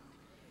 boy?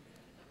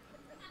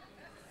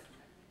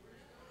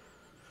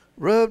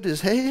 Rubbed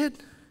his head.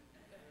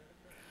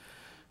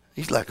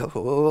 He's like,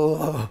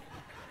 oh,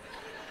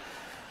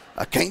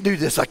 I can't do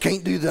this. I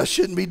can't do this. I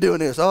shouldn't be doing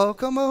this. Oh,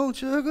 come on,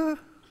 sugar.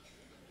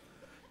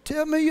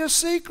 Tell me your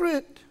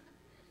secret.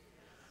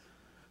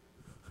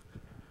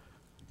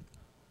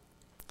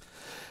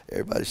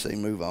 Everybody say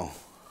move on.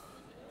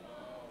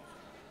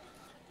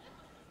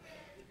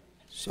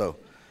 So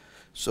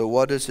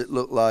what does it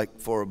look like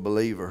for a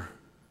believer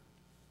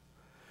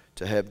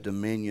to have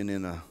dominion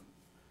in a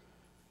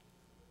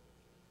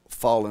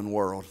fallen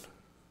world?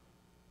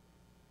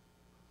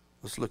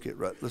 Let's look at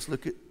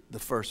the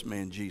first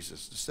man,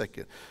 Jesus. The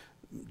second,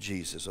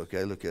 Jesus.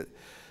 Okay, look at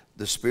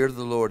the Spirit of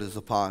the Lord is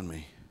upon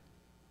me,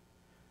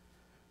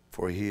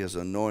 for he has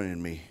anointed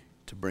me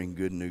to bring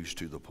good news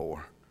to the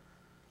poor.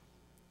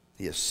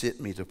 He has sent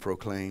me to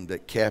proclaim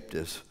that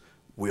captives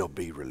will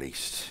be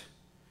released,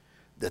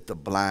 that the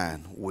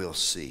blind will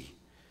see,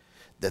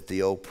 that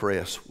the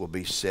oppressed will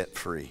be set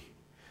free.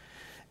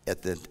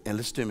 And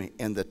listen to me,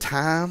 in the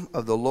time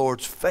of the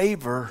Lord's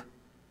favor,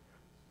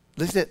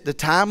 listen, the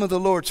time of the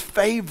Lord's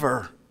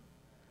favor,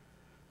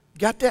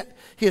 got that?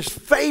 His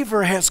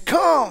favor has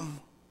come.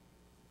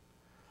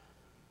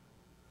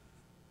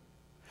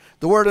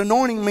 The word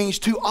anointing means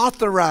to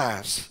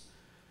authorize,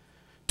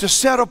 to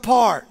set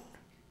apart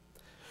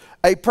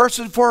a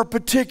person for a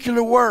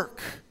particular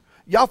work.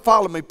 Y'all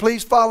follow me.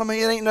 Please follow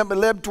me. It ain't nothing but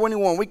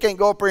 11:21. We can't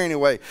go up here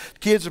anyway. The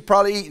kids are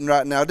probably eating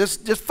right now.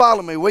 Just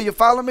follow me. Will you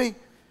follow me?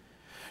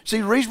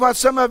 See, the reason why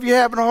some of you are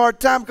having a hard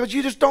time because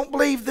you just don't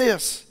believe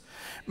this.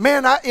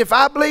 Man, if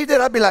I believed it,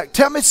 I'd be like,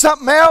 tell me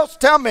something else.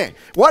 Tell me.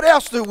 What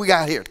else do we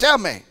got here? Tell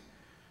me.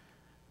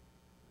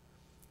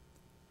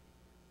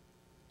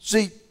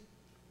 See,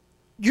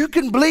 you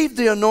can believe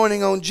the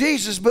anointing on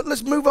Jesus, but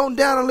let's move on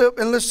down a little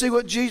and let's see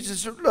what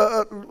Jesus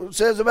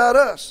says about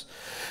us.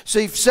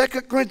 See,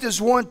 2 Corinthians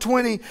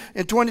 1:20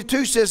 and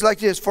 22 says like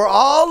this, for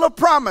all the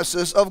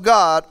promises of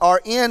God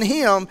are in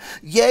him,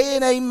 yea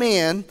and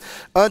amen,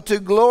 unto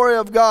glory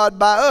of God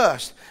by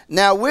us.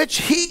 Now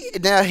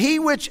he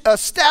which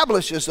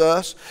establishes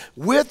us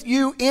with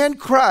you in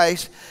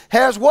Christ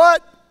has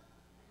what?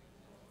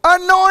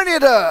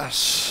 Anointed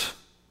us.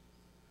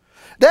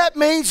 That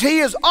means he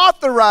has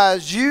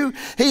authorized you.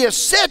 He has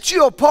set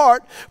you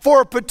apart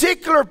for a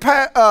particular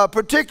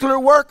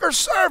work or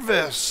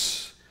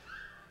service.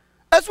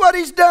 That's what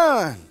he's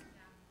done.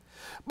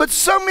 But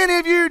so many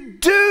of you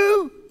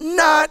do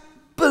not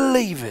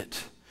believe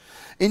it.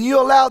 And you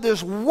allow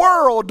this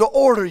world to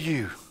order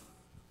you.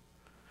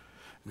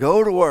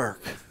 Go to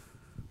work.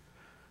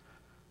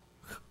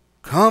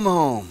 Come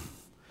home.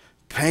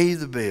 Pay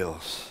the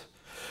bills.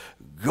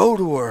 Go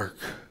to work.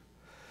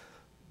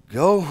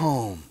 Go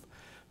home.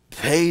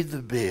 Pay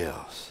the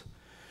bills.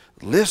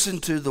 Listen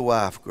to the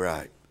wife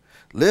gripe.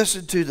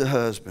 Listen to the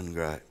husband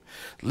gripe.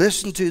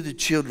 Listen to the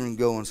children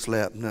go and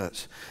slap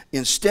nuts.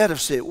 Instead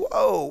of saying,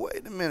 whoa,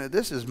 wait a minute,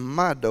 this is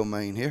my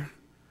domain here.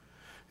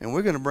 And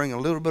we're going to bring a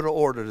little bit of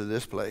order to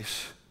this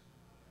place.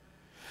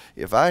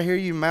 If I hear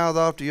you mouth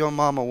off to your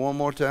mama one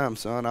more time,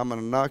 son, I'm going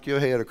to knock your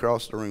head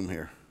across the room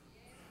here.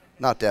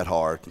 Not that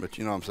hard, but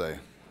you know what I'm saying.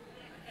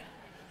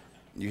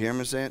 You hear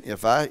me saying?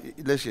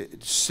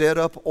 Listen, set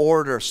up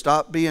order.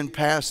 Stop being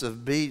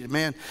passive.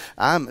 Man,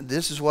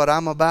 this is what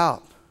I'm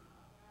about.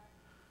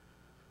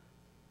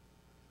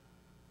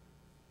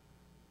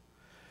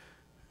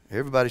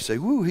 Everybody say,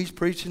 woo, he's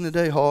preaching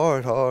today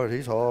hard.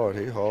 He's hard.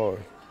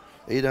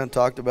 He done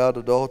talked about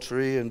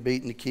adultery and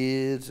beating the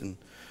kids and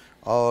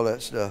all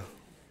that stuff.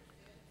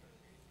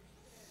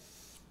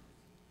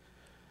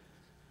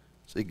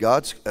 See,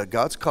 God's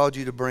called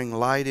you to bring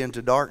light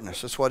into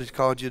darkness. That's what he's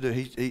called you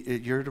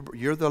to.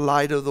 You're the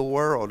light of the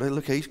world. Hey,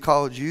 look, he's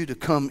called you to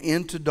come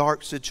into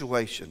dark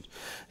situations.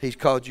 He's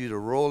called you to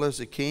rule as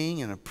a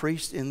king and a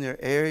priest in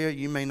their area.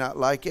 You may not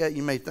like that.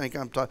 You may think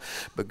I'm talking.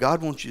 But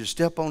God wants you to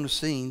step on the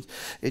scene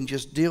and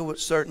just deal with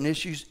certain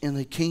issues in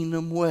the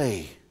kingdom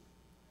way.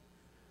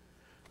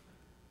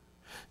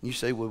 You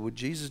say, well, would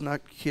Jesus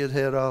knock your kid's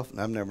head off?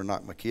 I've never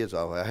knocked my kids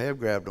off. I have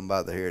grabbed them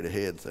by the hair of the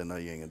head and said, no,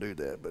 you ain't going to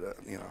do that. But,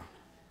 you know.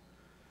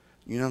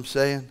 You know what I'm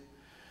saying?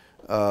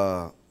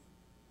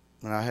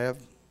 And I have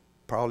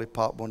probably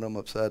popped one of them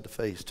upside the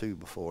face too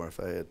before if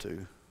I had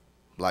to.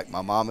 Like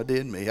my mama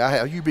did me. I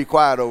have. You be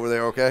quiet over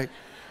there, okay?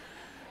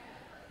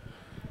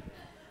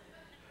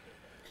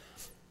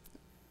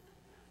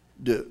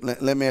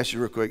 Let me ask you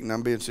real quick, and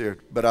I'm being serious,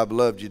 but I've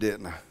loved you,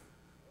 didn't I?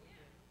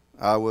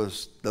 I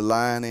was the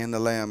lion and the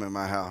lamb in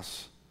my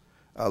house.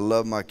 I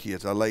love my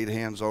kids. I laid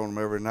hands on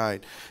them every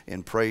night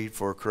and prayed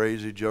for a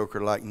crazy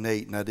joker like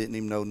Nate, and I didn't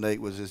even know Nate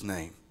was his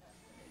name.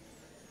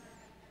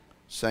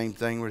 Same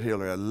thing with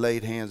Hillary. I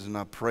laid hands and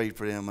I prayed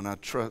for them and I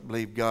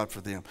believed God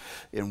for them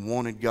and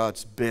wanted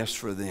God's best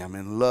for them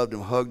and loved them,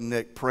 hugged their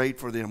neck, prayed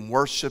for them,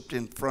 worshiped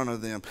in front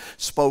of them,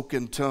 spoke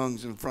in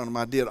tongues in front of them.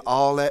 I did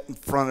all that in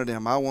front of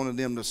them. I wanted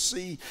them to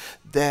see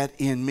that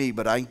in me.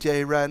 But I can tell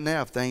you right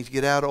now, if things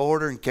get out of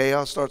order and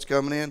chaos starts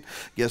coming in,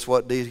 guess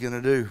what Dee's going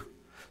to do?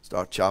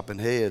 Start chopping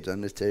heads.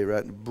 I'm just tell you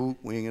right now, boop,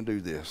 we ain't going to do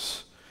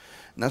this.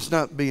 And that's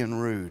not being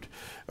rude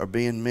or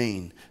being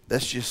mean.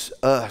 That's just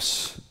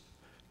us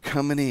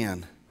coming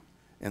in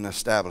and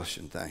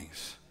establishing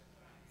things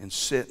and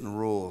setting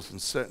rules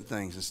and certain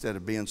things instead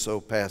of being so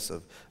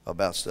passive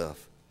about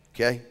stuff.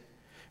 Okay?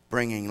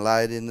 Bringing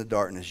light in the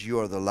darkness.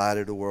 You are the light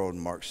of the world,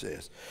 Mark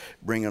says.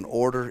 Bringing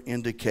order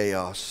into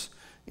chaos.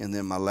 And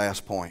then my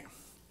last point.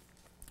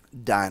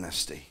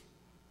 Dynasty.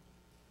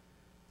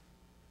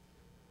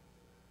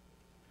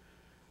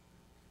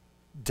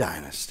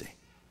 Dynasty.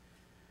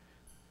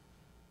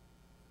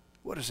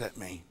 What does that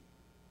mean?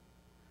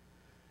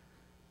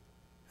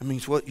 It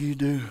means what you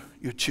do,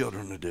 your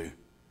children will do.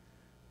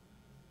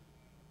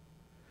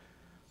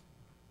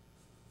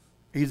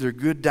 Either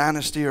good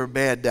dynasty or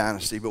bad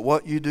dynasty, but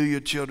what you do, your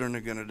children are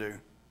going to do.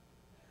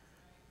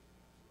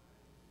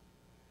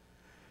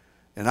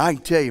 And I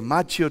can tell you,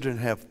 my children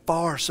have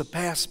far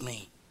surpassed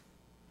me.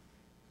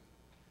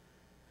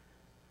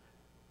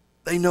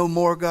 They know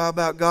more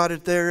about God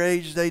at their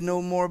age. They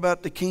know more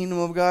about the kingdom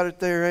of God at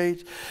their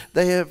age.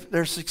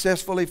 They're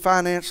successfully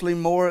financially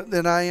more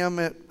than I am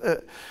at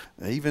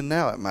even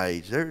now at my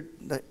age. You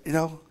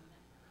know,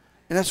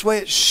 and that's the way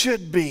it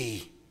should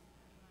be.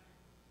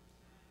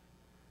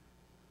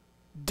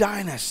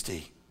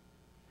 Dynasty.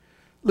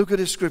 Look at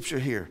this scripture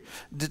here.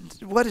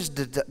 What is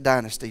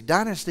dynasty?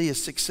 Dynasty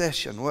is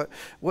succession.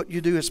 What you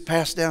do is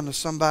pass down to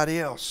somebody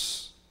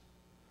else.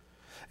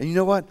 And you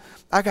know what?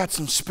 I got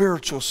some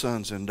spiritual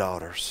sons and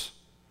daughters.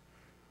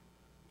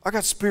 I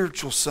got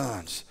spiritual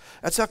sons.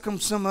 That's how come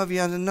some of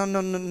you, no,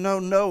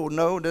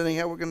 that ain't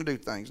how we're going to do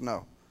things.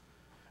 No.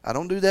 I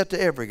don't do that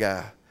to every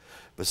guy.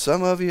 But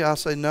some of you, I'll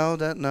say, no.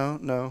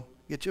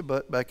 Get your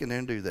butt back in there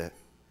and do that.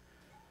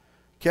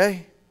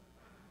 Okay?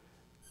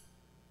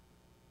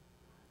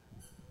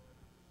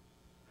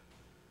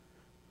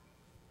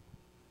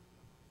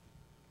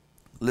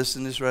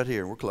 Listen to this right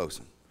here. We're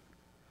closing.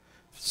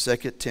 2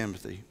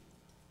 Timothy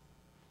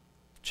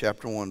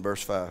chapter 1,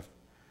 verse 5.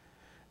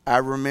 I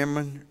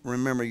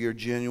remember your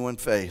genuine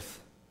faith.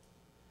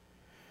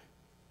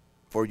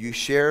 For you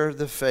share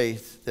the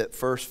faith that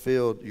first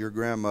filled your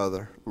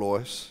grandmother,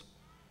 Lois,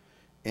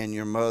 and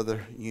your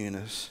mother,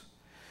 Eunice.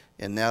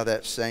 And now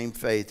that same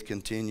faith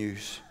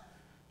continues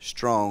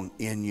strong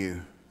in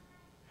you.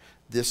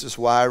 This is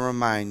why I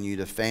remind you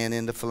to fan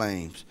into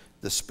flames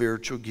the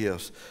spiritual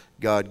gifts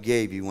God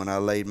gave you when I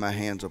laid my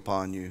hands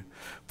upon you.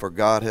 For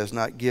God has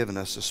not given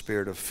us a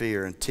spirit of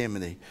fear and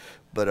timidity,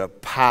 but a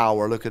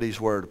power, look at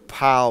these words,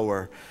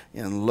 power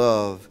and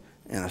love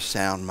and a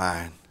sound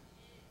mind.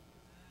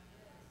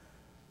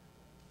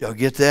 Y'all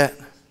get that?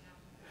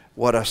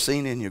 What I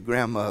seen in your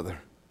grandmother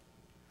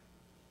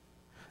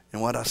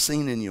and what I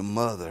seen in your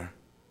mother,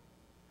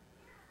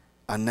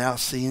 I now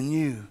see in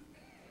you.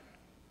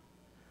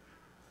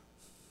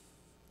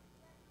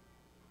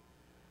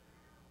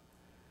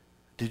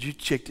 Did you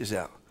check this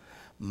out?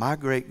 My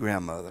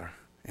great-grandmother,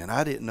 and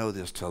I didn't know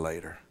this till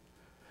later,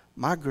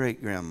 my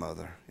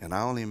great-grandmother, and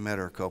I only met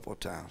her a couple of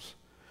times,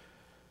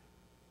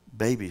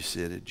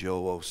 babysitted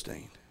Joe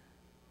Osteen.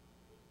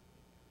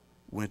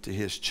 Went to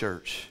his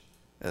church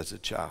as a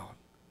child.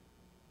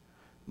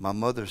 My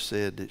mother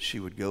said that she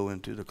would go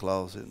into the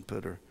closet and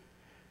put her,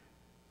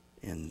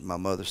 and my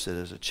mother said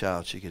as a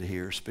child she could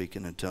hear her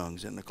speaking in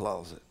tongues in the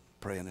closet,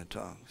 praying in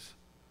tongues.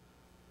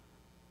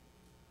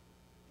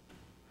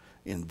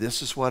 And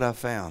this is what I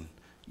found.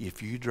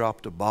 If you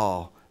dropped a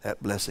ball,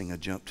 that blessing will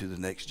jump to the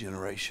next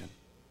generation.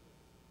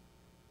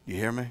 You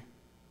hear me?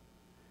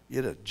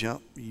 It'll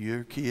jump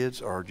your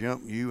kids or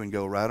jump you and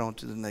go right on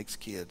to the next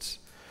kids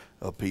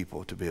of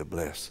people to be a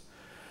bless.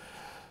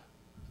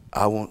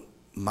 I want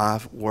my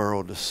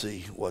world to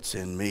see what's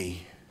in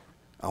me.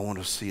 I want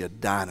to see a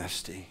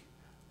dynasty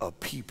of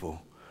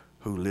people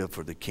who live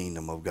for the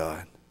kingdom of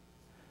God.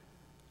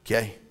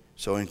 Okay?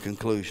 So in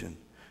conclusion,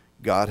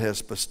 God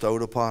has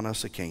bestowed upon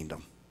us a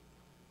kingdom.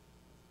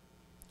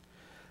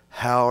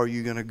 How are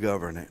you going to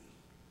govern it?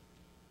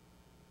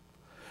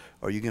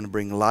 Are you going to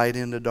bring light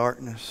into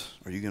darkness?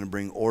 Are you going to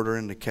bring order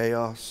into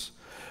chaos?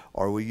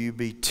 Or will you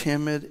be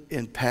timid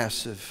and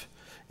passive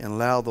and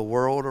allow the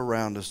world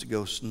around us to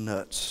go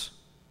nuts?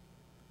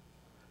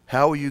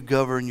 How will you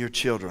govern your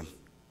children?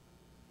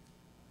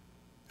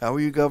 How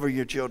will you govern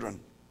your children?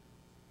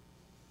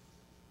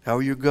 How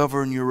will you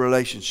govern your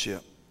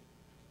relationship?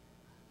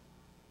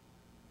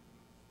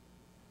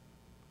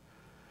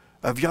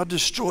 Have y'all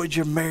destroyed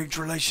your marriage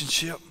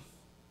relationship?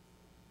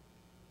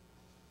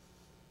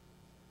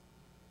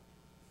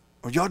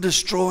 Are y'all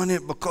destroying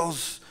it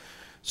because,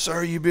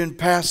 sir, you've been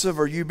passive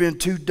or you've been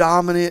too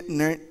dominant?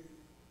 And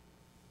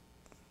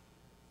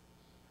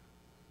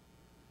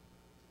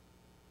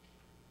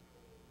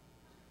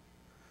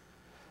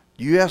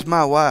you ask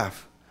my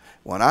wife,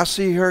 when I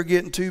see her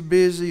getting too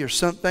busy or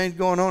something's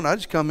going on, I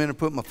just come in and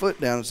put my foot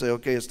down and say,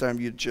 okay, it's time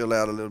for you to chill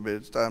out a little bit.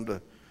 It's time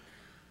to...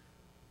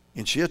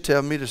 And she'll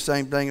tell me the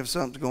same thing if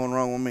something's going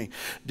wrong with me.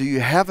 Do you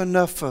have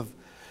enough of...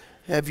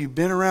 Have you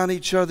been around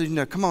each other? You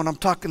know, come on, I'm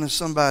talking to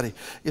somebody.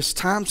 It's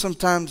time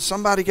sometimes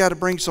somebody got to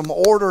bring some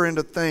order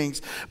into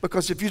things.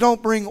 Because if you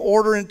don't bring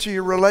order into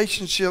your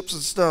relationships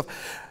and stuff,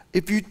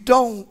 if you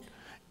don't,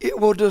 it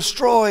will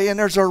destroy. And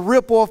there's a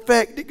ripple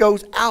effect that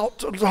goes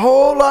out a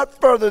whole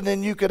lot further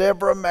than you could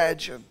ever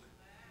imagine.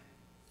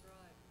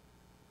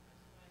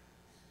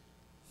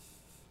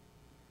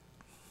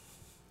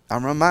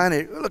 I'm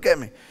reminded, look at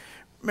me.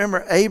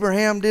 Remember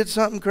Abraham did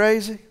something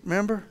crazy?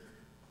 Remember?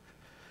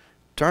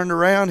 Turned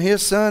around,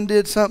 his son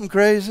did something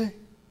crazy.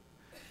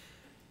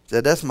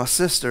 Said, that's my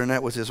sister, and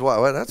that was his wife.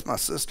 Well, that's my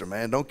sister,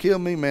 man. Don't kill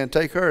me, man.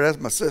 Take her. That's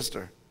my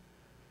sister.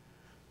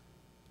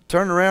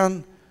 Turned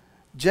around,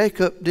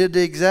 Jacob did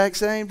the exact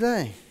same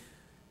thing.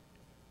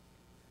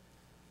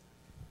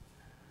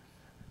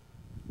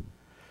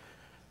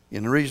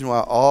 And the reason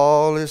why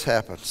all this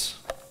happens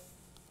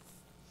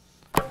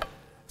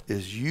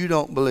is you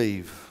don't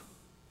believe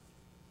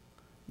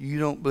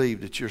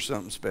that you're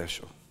something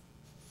special.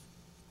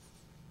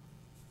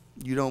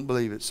 You don't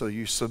believe it, so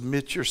you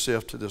submit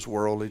yourself to this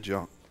worldly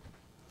junk.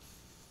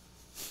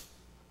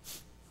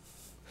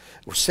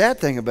 Well, sad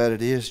thing about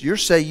it is, you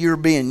say you're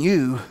being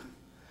you.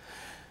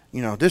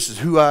 You know, this is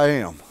who I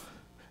am.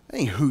 That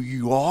ain't who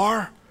you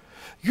are.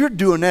 You're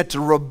doing that to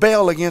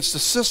rebel against the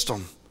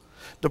system.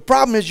 The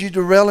problem is you're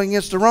rebelling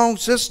against the wrong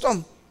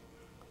system.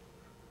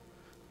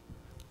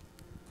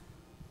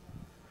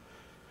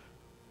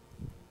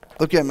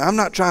 Look at me. I'm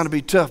not trying to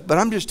be tough, but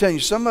I'm just telling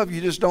you, some of you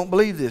just don't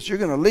believe this. You're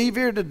going to leave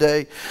here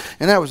today,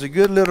 and that was a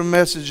good little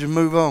message and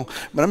move on.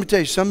 But let me tell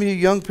you, some of you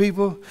young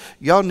people,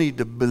 y'all need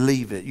to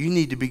believe it. You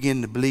need to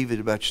begin to believe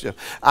it about yourself.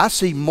 I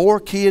see more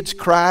kids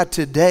cry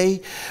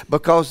today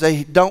because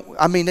they don't,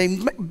 they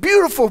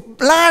beautiful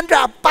line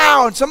drive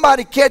foul, and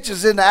somebody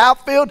catches in the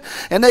outfield,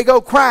 and they go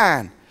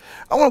crying.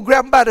 I want to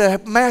grab them by the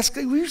mask.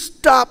 Will you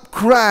stop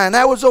crying?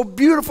 That was a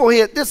beautiful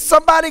hit. This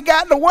somebody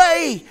got in the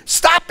way.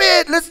 Stop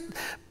it. Let's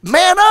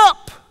man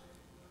up.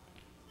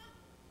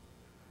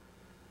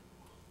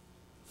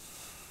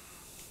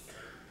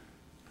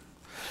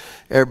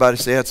 Everybody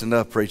say, that's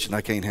enough preaching.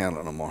 I can't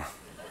handle it no more.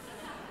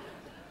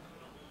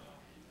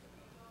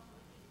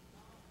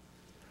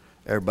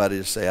 Everybody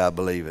just say, I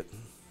believe it.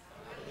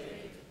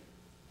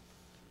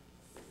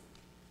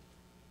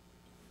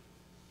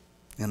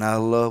 And I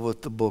love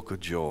what the book of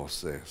Joel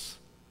says.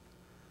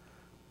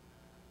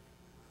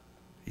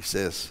 He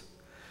says,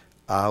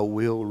 I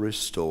will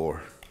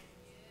restore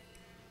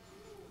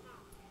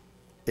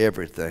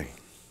everything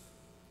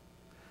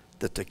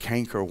that the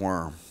canker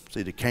worm.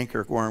 See, the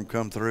canker worm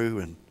come through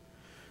and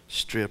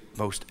strip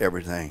most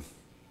everything.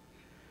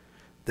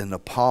 Then the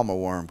palmer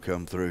worm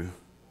come through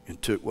and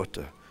took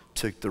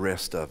the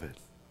rest of it.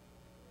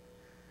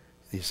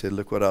 He said,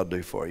 look what I'll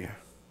do for you.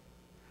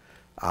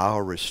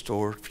 I'll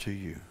restore to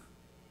you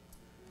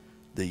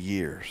the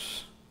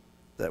years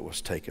that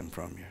was taken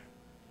from you.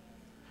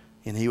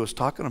 And he was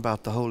talking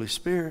about the Holy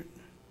Spirit.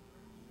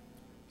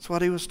 That's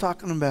what he was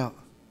talking about.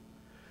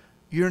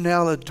 You're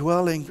now the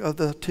dwelling of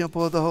the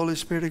temple of the Holy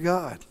Spirit of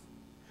God.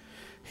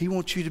 He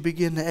wants you to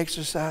begin to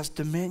exercise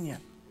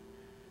dominion.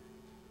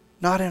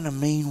 Not in a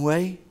mean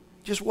way.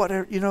 Just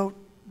whatever,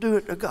 do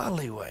it a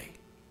godly way.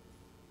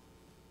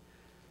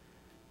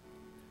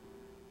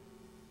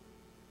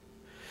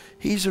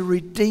 He's a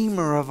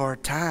redeemer of our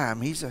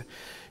time. He's a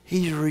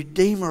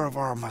redeemer of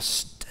our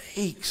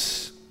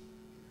mistakes.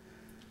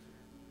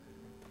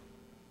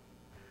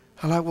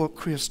 I like what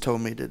Chris told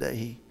me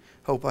today.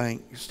 Hope I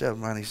ain't stepping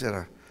mine. He said,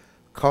 I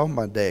called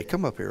my dad.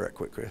 Come up here right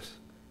quick, Chris.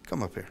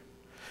 Come up here.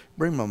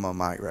 Bring my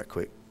mic right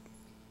quick.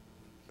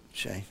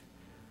 Shane.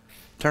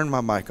 Turn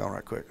my mic on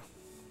right quick.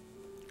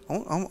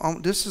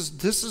 This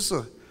is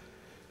a,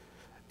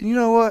 you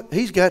know what?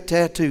 He's got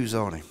tattoos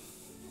on him.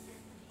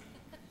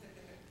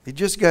 He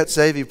just got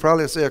saved. He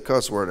probably say a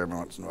cuss word every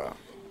once in a while.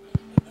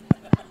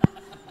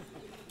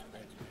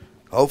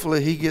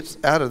 Hopefully he gets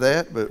out of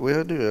that, but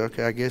we'll do it.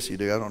 Okay, I guess you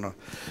do. I don't know.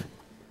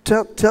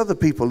 Tell the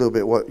people a little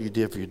bit what you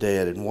did for your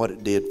dad and what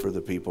it did for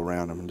the people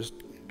around him. And just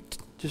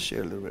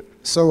share a little bit.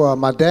 So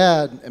my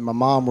dad and my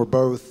mom were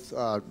both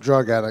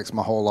drug addicts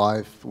my whole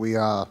life.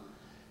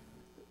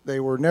 They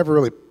were never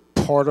really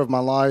part of my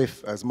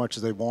life as much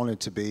as they wanted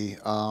to be.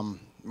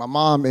 My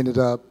mom ended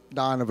up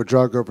dying of a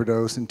drug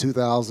overdose in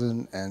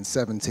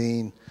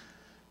 2017.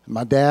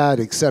 My dad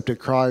accepted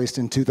Christ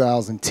in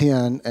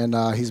 2010,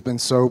 and he's been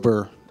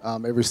sober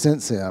ever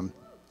since then.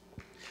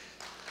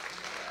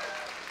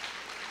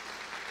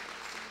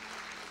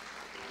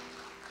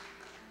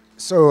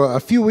 So a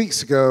few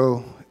weeks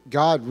ago,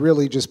 God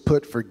really just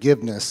put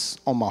forgiveness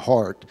on my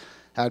heart.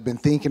 I'd been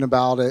thinking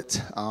about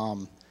it,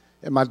 and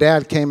my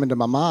dad came into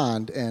my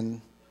mind,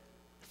 and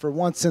for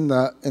once in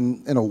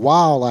a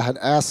while, I had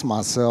asked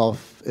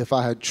myself if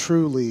I had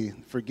truly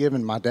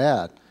forgiven my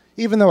dad,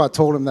 even though I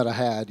told him that I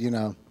had,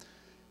 and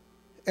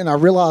I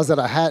realized that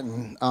I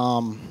hadn't.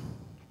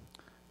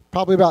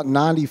 Probably about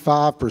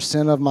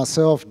 95% of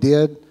myself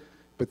did,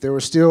 but there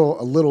was still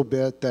a little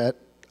bit that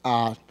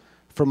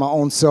for my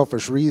own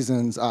selfish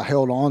reasons, I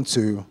held on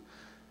to,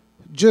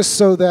 just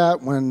so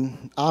that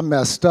when I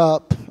messed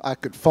up, I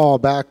could fall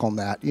back on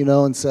that,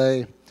 and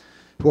say,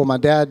 well, my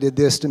dad did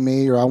this to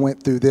me, or I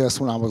went through this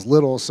when I was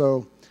little.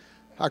 So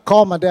I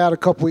called my dad a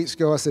couple weeks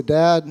ago. I said,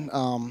 Dad,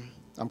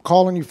 I'm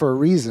calling you for a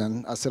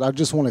reason. I said, I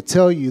just want to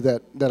tell you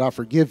that I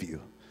forgive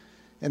you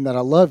and that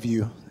I love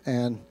you.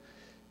 And,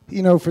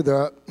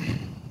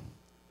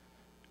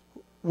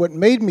 what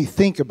made me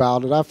think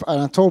about it,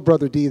 and I told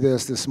Brother D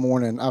this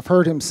morning, I've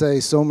heard him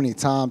say so many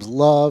times,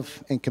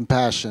 love and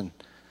compassion.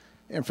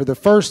 And for the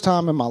first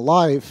time in my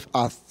life,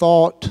 I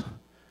thought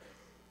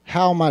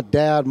how my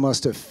dad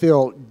must have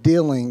felt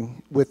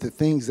dealing with the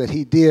things that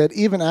he did,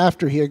 even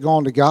after he had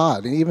gone to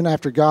God. And even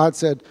after God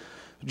said,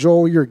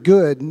 Joel, you're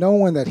good,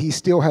 knowing that he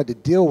still had to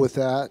deal with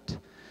that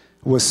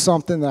was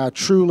something that I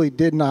truly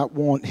did not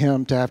want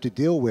him to have to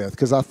deal with.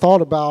 Because I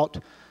thought about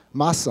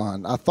my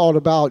son. I thought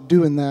about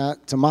doing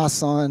that to my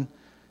son.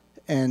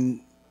 And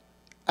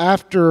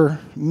after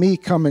me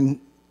coming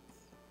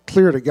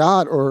clear to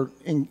God or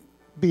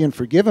being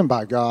forgiven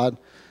by God,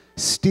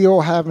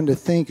 still having to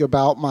think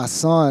about my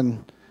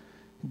son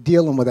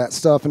dealing with that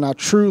stuff. And I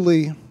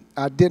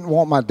didn't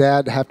want my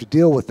dad to have to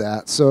deal with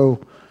that.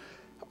 So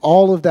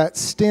all of that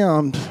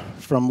stemmed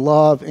from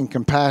love and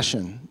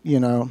compassion.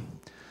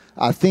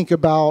 I think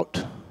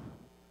about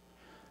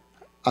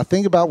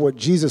what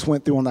Jesus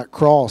went through on that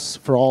cross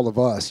for all of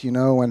us,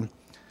 and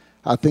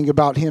I think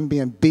about him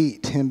being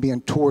beat, him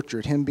being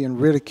tortured, him being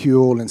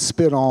ridiculed and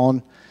spit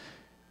on.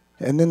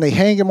 And then they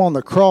hang him on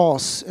the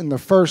cross, and the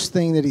first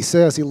thing that he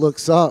says, he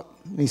looks up,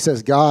 and he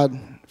says, God,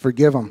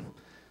 forgive them.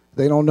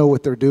 They don't know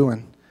what they're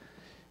doing.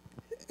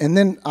 And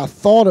then I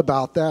thought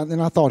about that, and then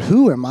I thought,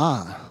 who am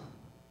I?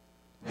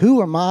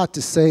 Who am I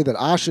to say that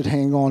I should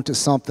hang on to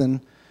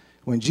something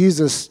when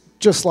Jesus,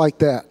 just like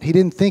that, he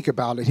didn't think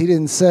about it. He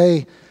didn't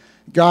say,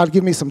 God,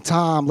 give me some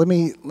time. Let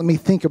me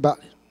think about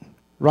it.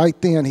 Right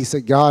then, he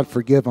said, God,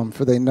 forgive them,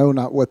 for they know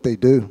not what they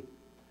do.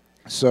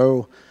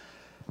 So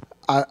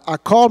I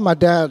called my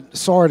dad.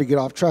 Sorry to get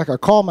off track. I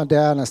called my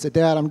dad, and I said,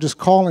 Dad, I'm just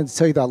calling to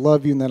tell you that I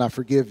love you and that I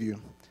forgive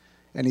you.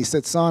 And he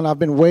said, son, I've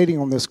been waiting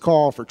on this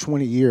call for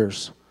 20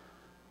 years.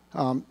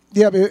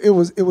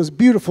 It was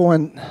beautiful.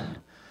 And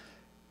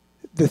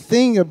the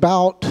thing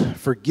about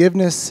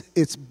forgiveness,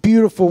 it's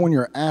beautiful when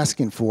you're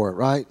asking for it,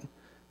 right?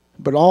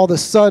 But all of a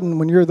sudden,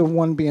 when you're the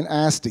one being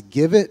asked to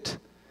give it,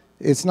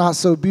 it's not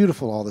so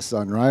beautiful all of a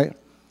sudden, right?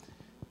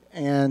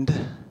 And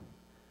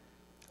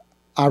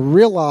I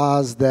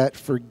realized that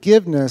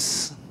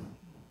forgiveness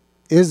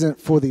isn't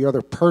for the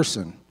other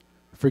person.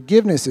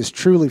 Forgiveness is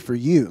truly for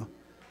you.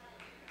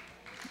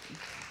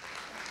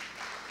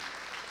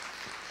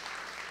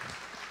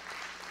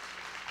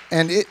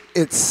 And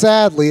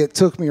sadly, it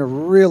took me a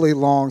really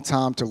long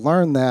time to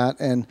learn that.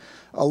 And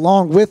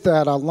along with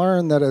that, I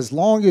learned that as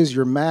long as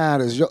you're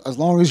mad, as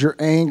long as you're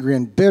angry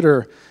and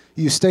bitter,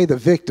 you stay the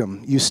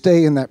victim. You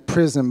stay in that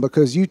prison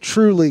because you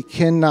truly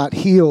cannot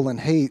heal and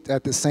hate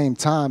at the same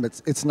time.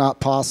 It's not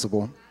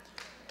possible.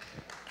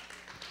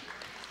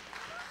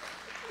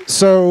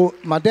 So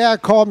my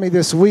dad called me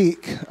this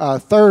week,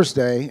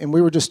 Thursday, and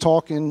we were just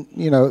talking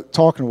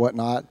and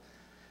whatnot.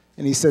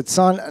 And he said,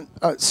 son,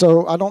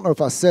 so I don't know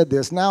if I said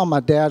this. Now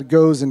my dad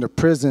goes into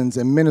prisons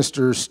and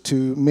ministers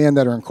to men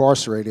that are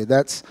incarcerated.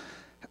 That's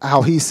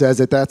how he says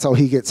it. That's how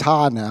he gets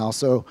high now.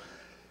 So,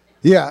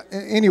 yeah,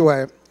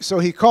 anyway, so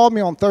he called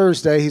me on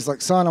Thursday. He's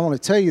like, son, I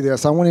want to tell you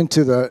this. I went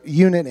into the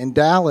unit in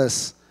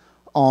Dallas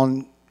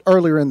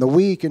earlier in the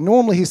week, and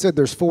normally he said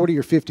there's 40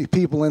 or 50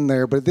 people in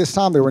there, but at this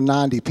time there were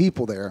 90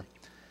 people there.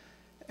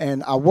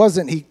 And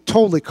he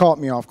totally caught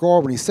me off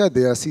guard when he said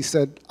this. He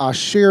said, I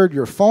shared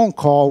your phone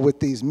call with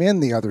these men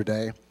the other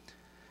day.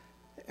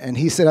 And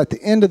he said at the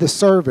end of the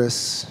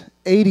service,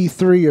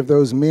 83 of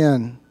those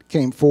men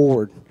came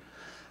forward.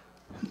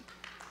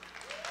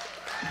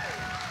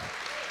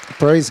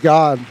 Praise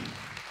God.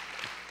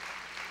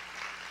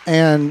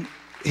 And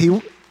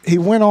he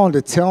went on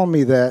to tell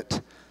me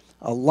that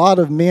a lot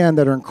of men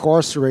that are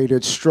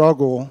incarcerated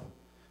struggle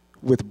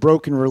with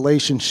broken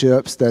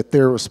relationships that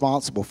they're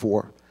responsible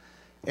for.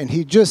 And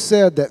he just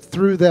said that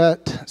through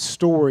that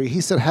story,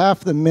 he said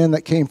half the men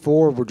that came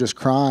forward were just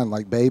crying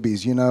like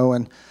babies,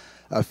 and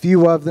a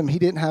few of them, he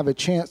didn't have a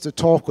chance to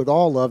talk with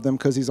all of them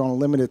because he's on a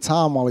limited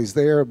time while he's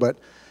there, but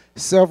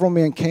several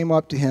men came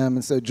up to him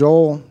and said,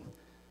 Joel,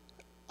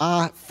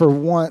 I, for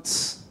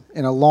once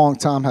in a long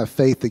time, have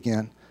faith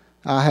again.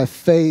 I have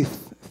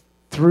faith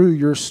through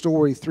your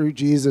story, through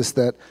Jesus,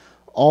 that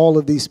all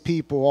of these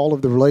people, all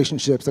of the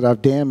relationships that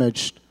I've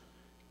damaged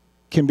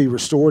can be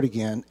restored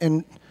again.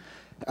 And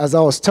as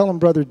I was telling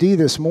Brother D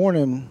this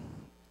morning,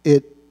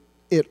 it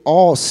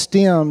all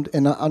stemmed,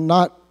 and I'm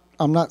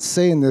not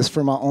saying this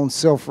for my own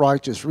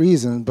self-righteous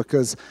reason,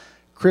 because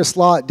Chris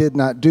Lott did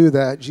not do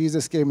that.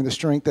 Jesus gave me the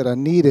strength that I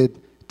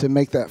needed to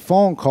make that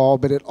phone call,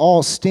 but it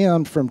all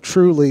stemmed from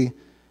truly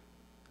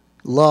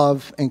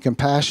love and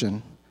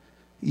compassion,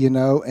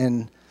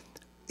 and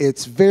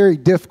it's very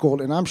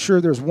difficult. And I'm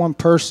sure there's one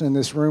person in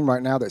this room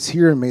right now that's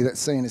hearing me that's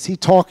saying, is he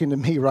talking to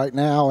me right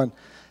now? And,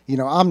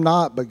 I'm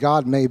not, but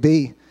God may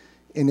be.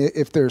 And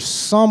if there's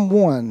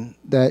someone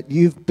that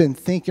you've been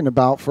thinking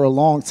about for a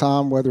long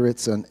time, whether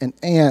it's an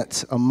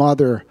aunt, a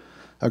mother,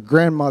 a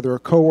grandmother, a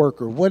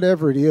coworker,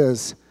 whatever it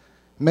is,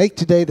 make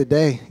today the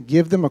day.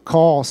 Give them a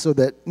call so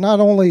that not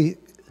only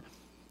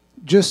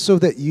just so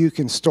that you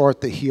can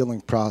start the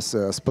healing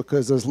process,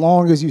 because as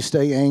long as you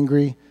stay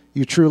angry,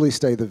 you truly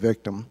stay the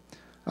victim.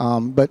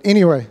 But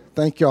anyway,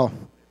 thank y'all.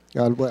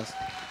 God bless.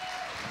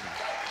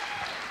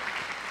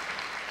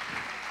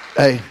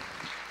 Hey,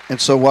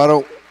 and so why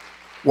don't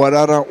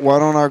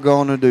I go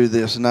on and do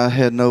this? And I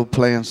had no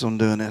plans on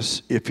doing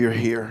this. If you're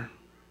here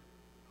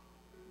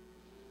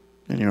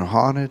and you're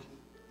haunted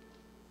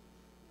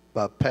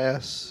by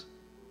past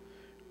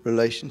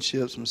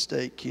relationships,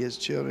 mistakes, kids,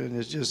 children,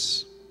 it's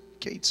just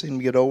can't seem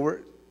to get over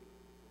it.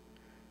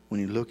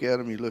 When you look at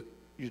them, you look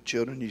at your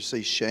children, you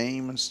see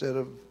shame instead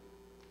of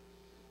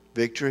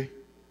victory.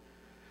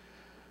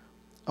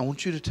 I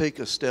want you to take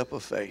a step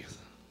of faith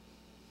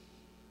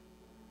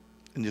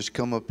and just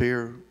come up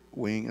here,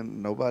 wing,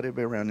 and nobody will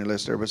be around you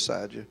unless they're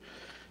beside you,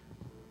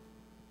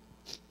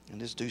 and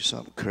just do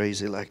something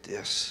crazy like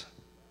this.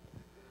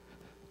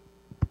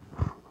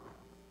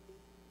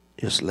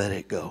 Just let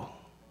it go.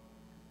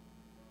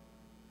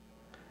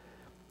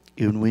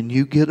 And when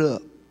you get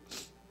up,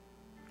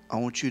 I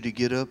want you to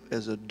get up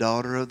as a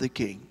daughter of the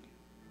King,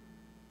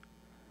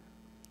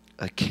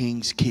 a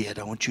king's kid.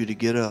 I want you to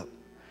get up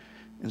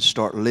and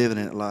start living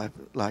in life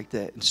like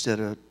that instead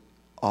of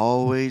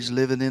always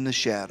living in the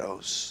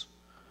shadows.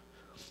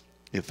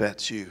 If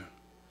that's you,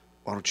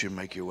 why don't you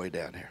make your way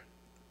down here?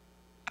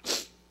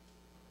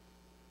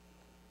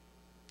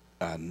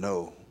 I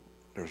know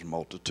there's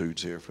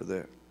multitudes here for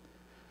that.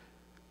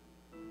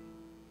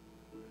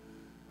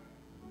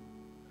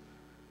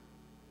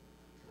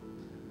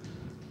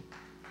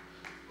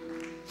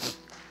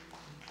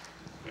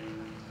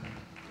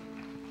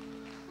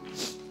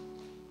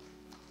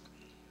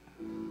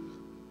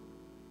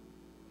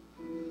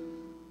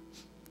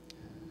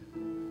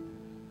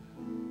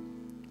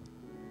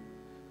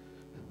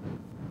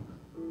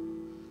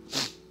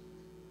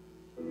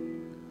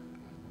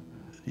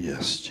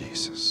 Yes,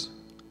 Jesus.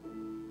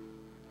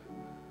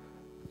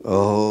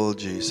 Oh,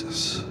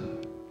 Jesus.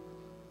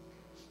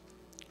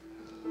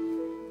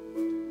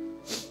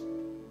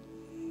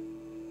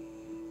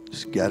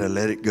 Just got to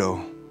let it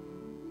go.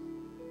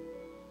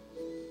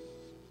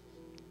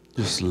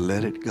 Just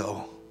let it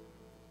go.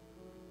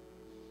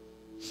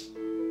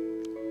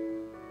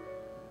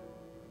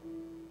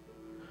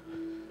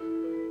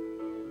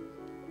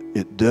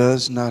 It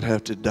does not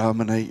have to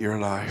dominate your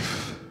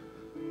life.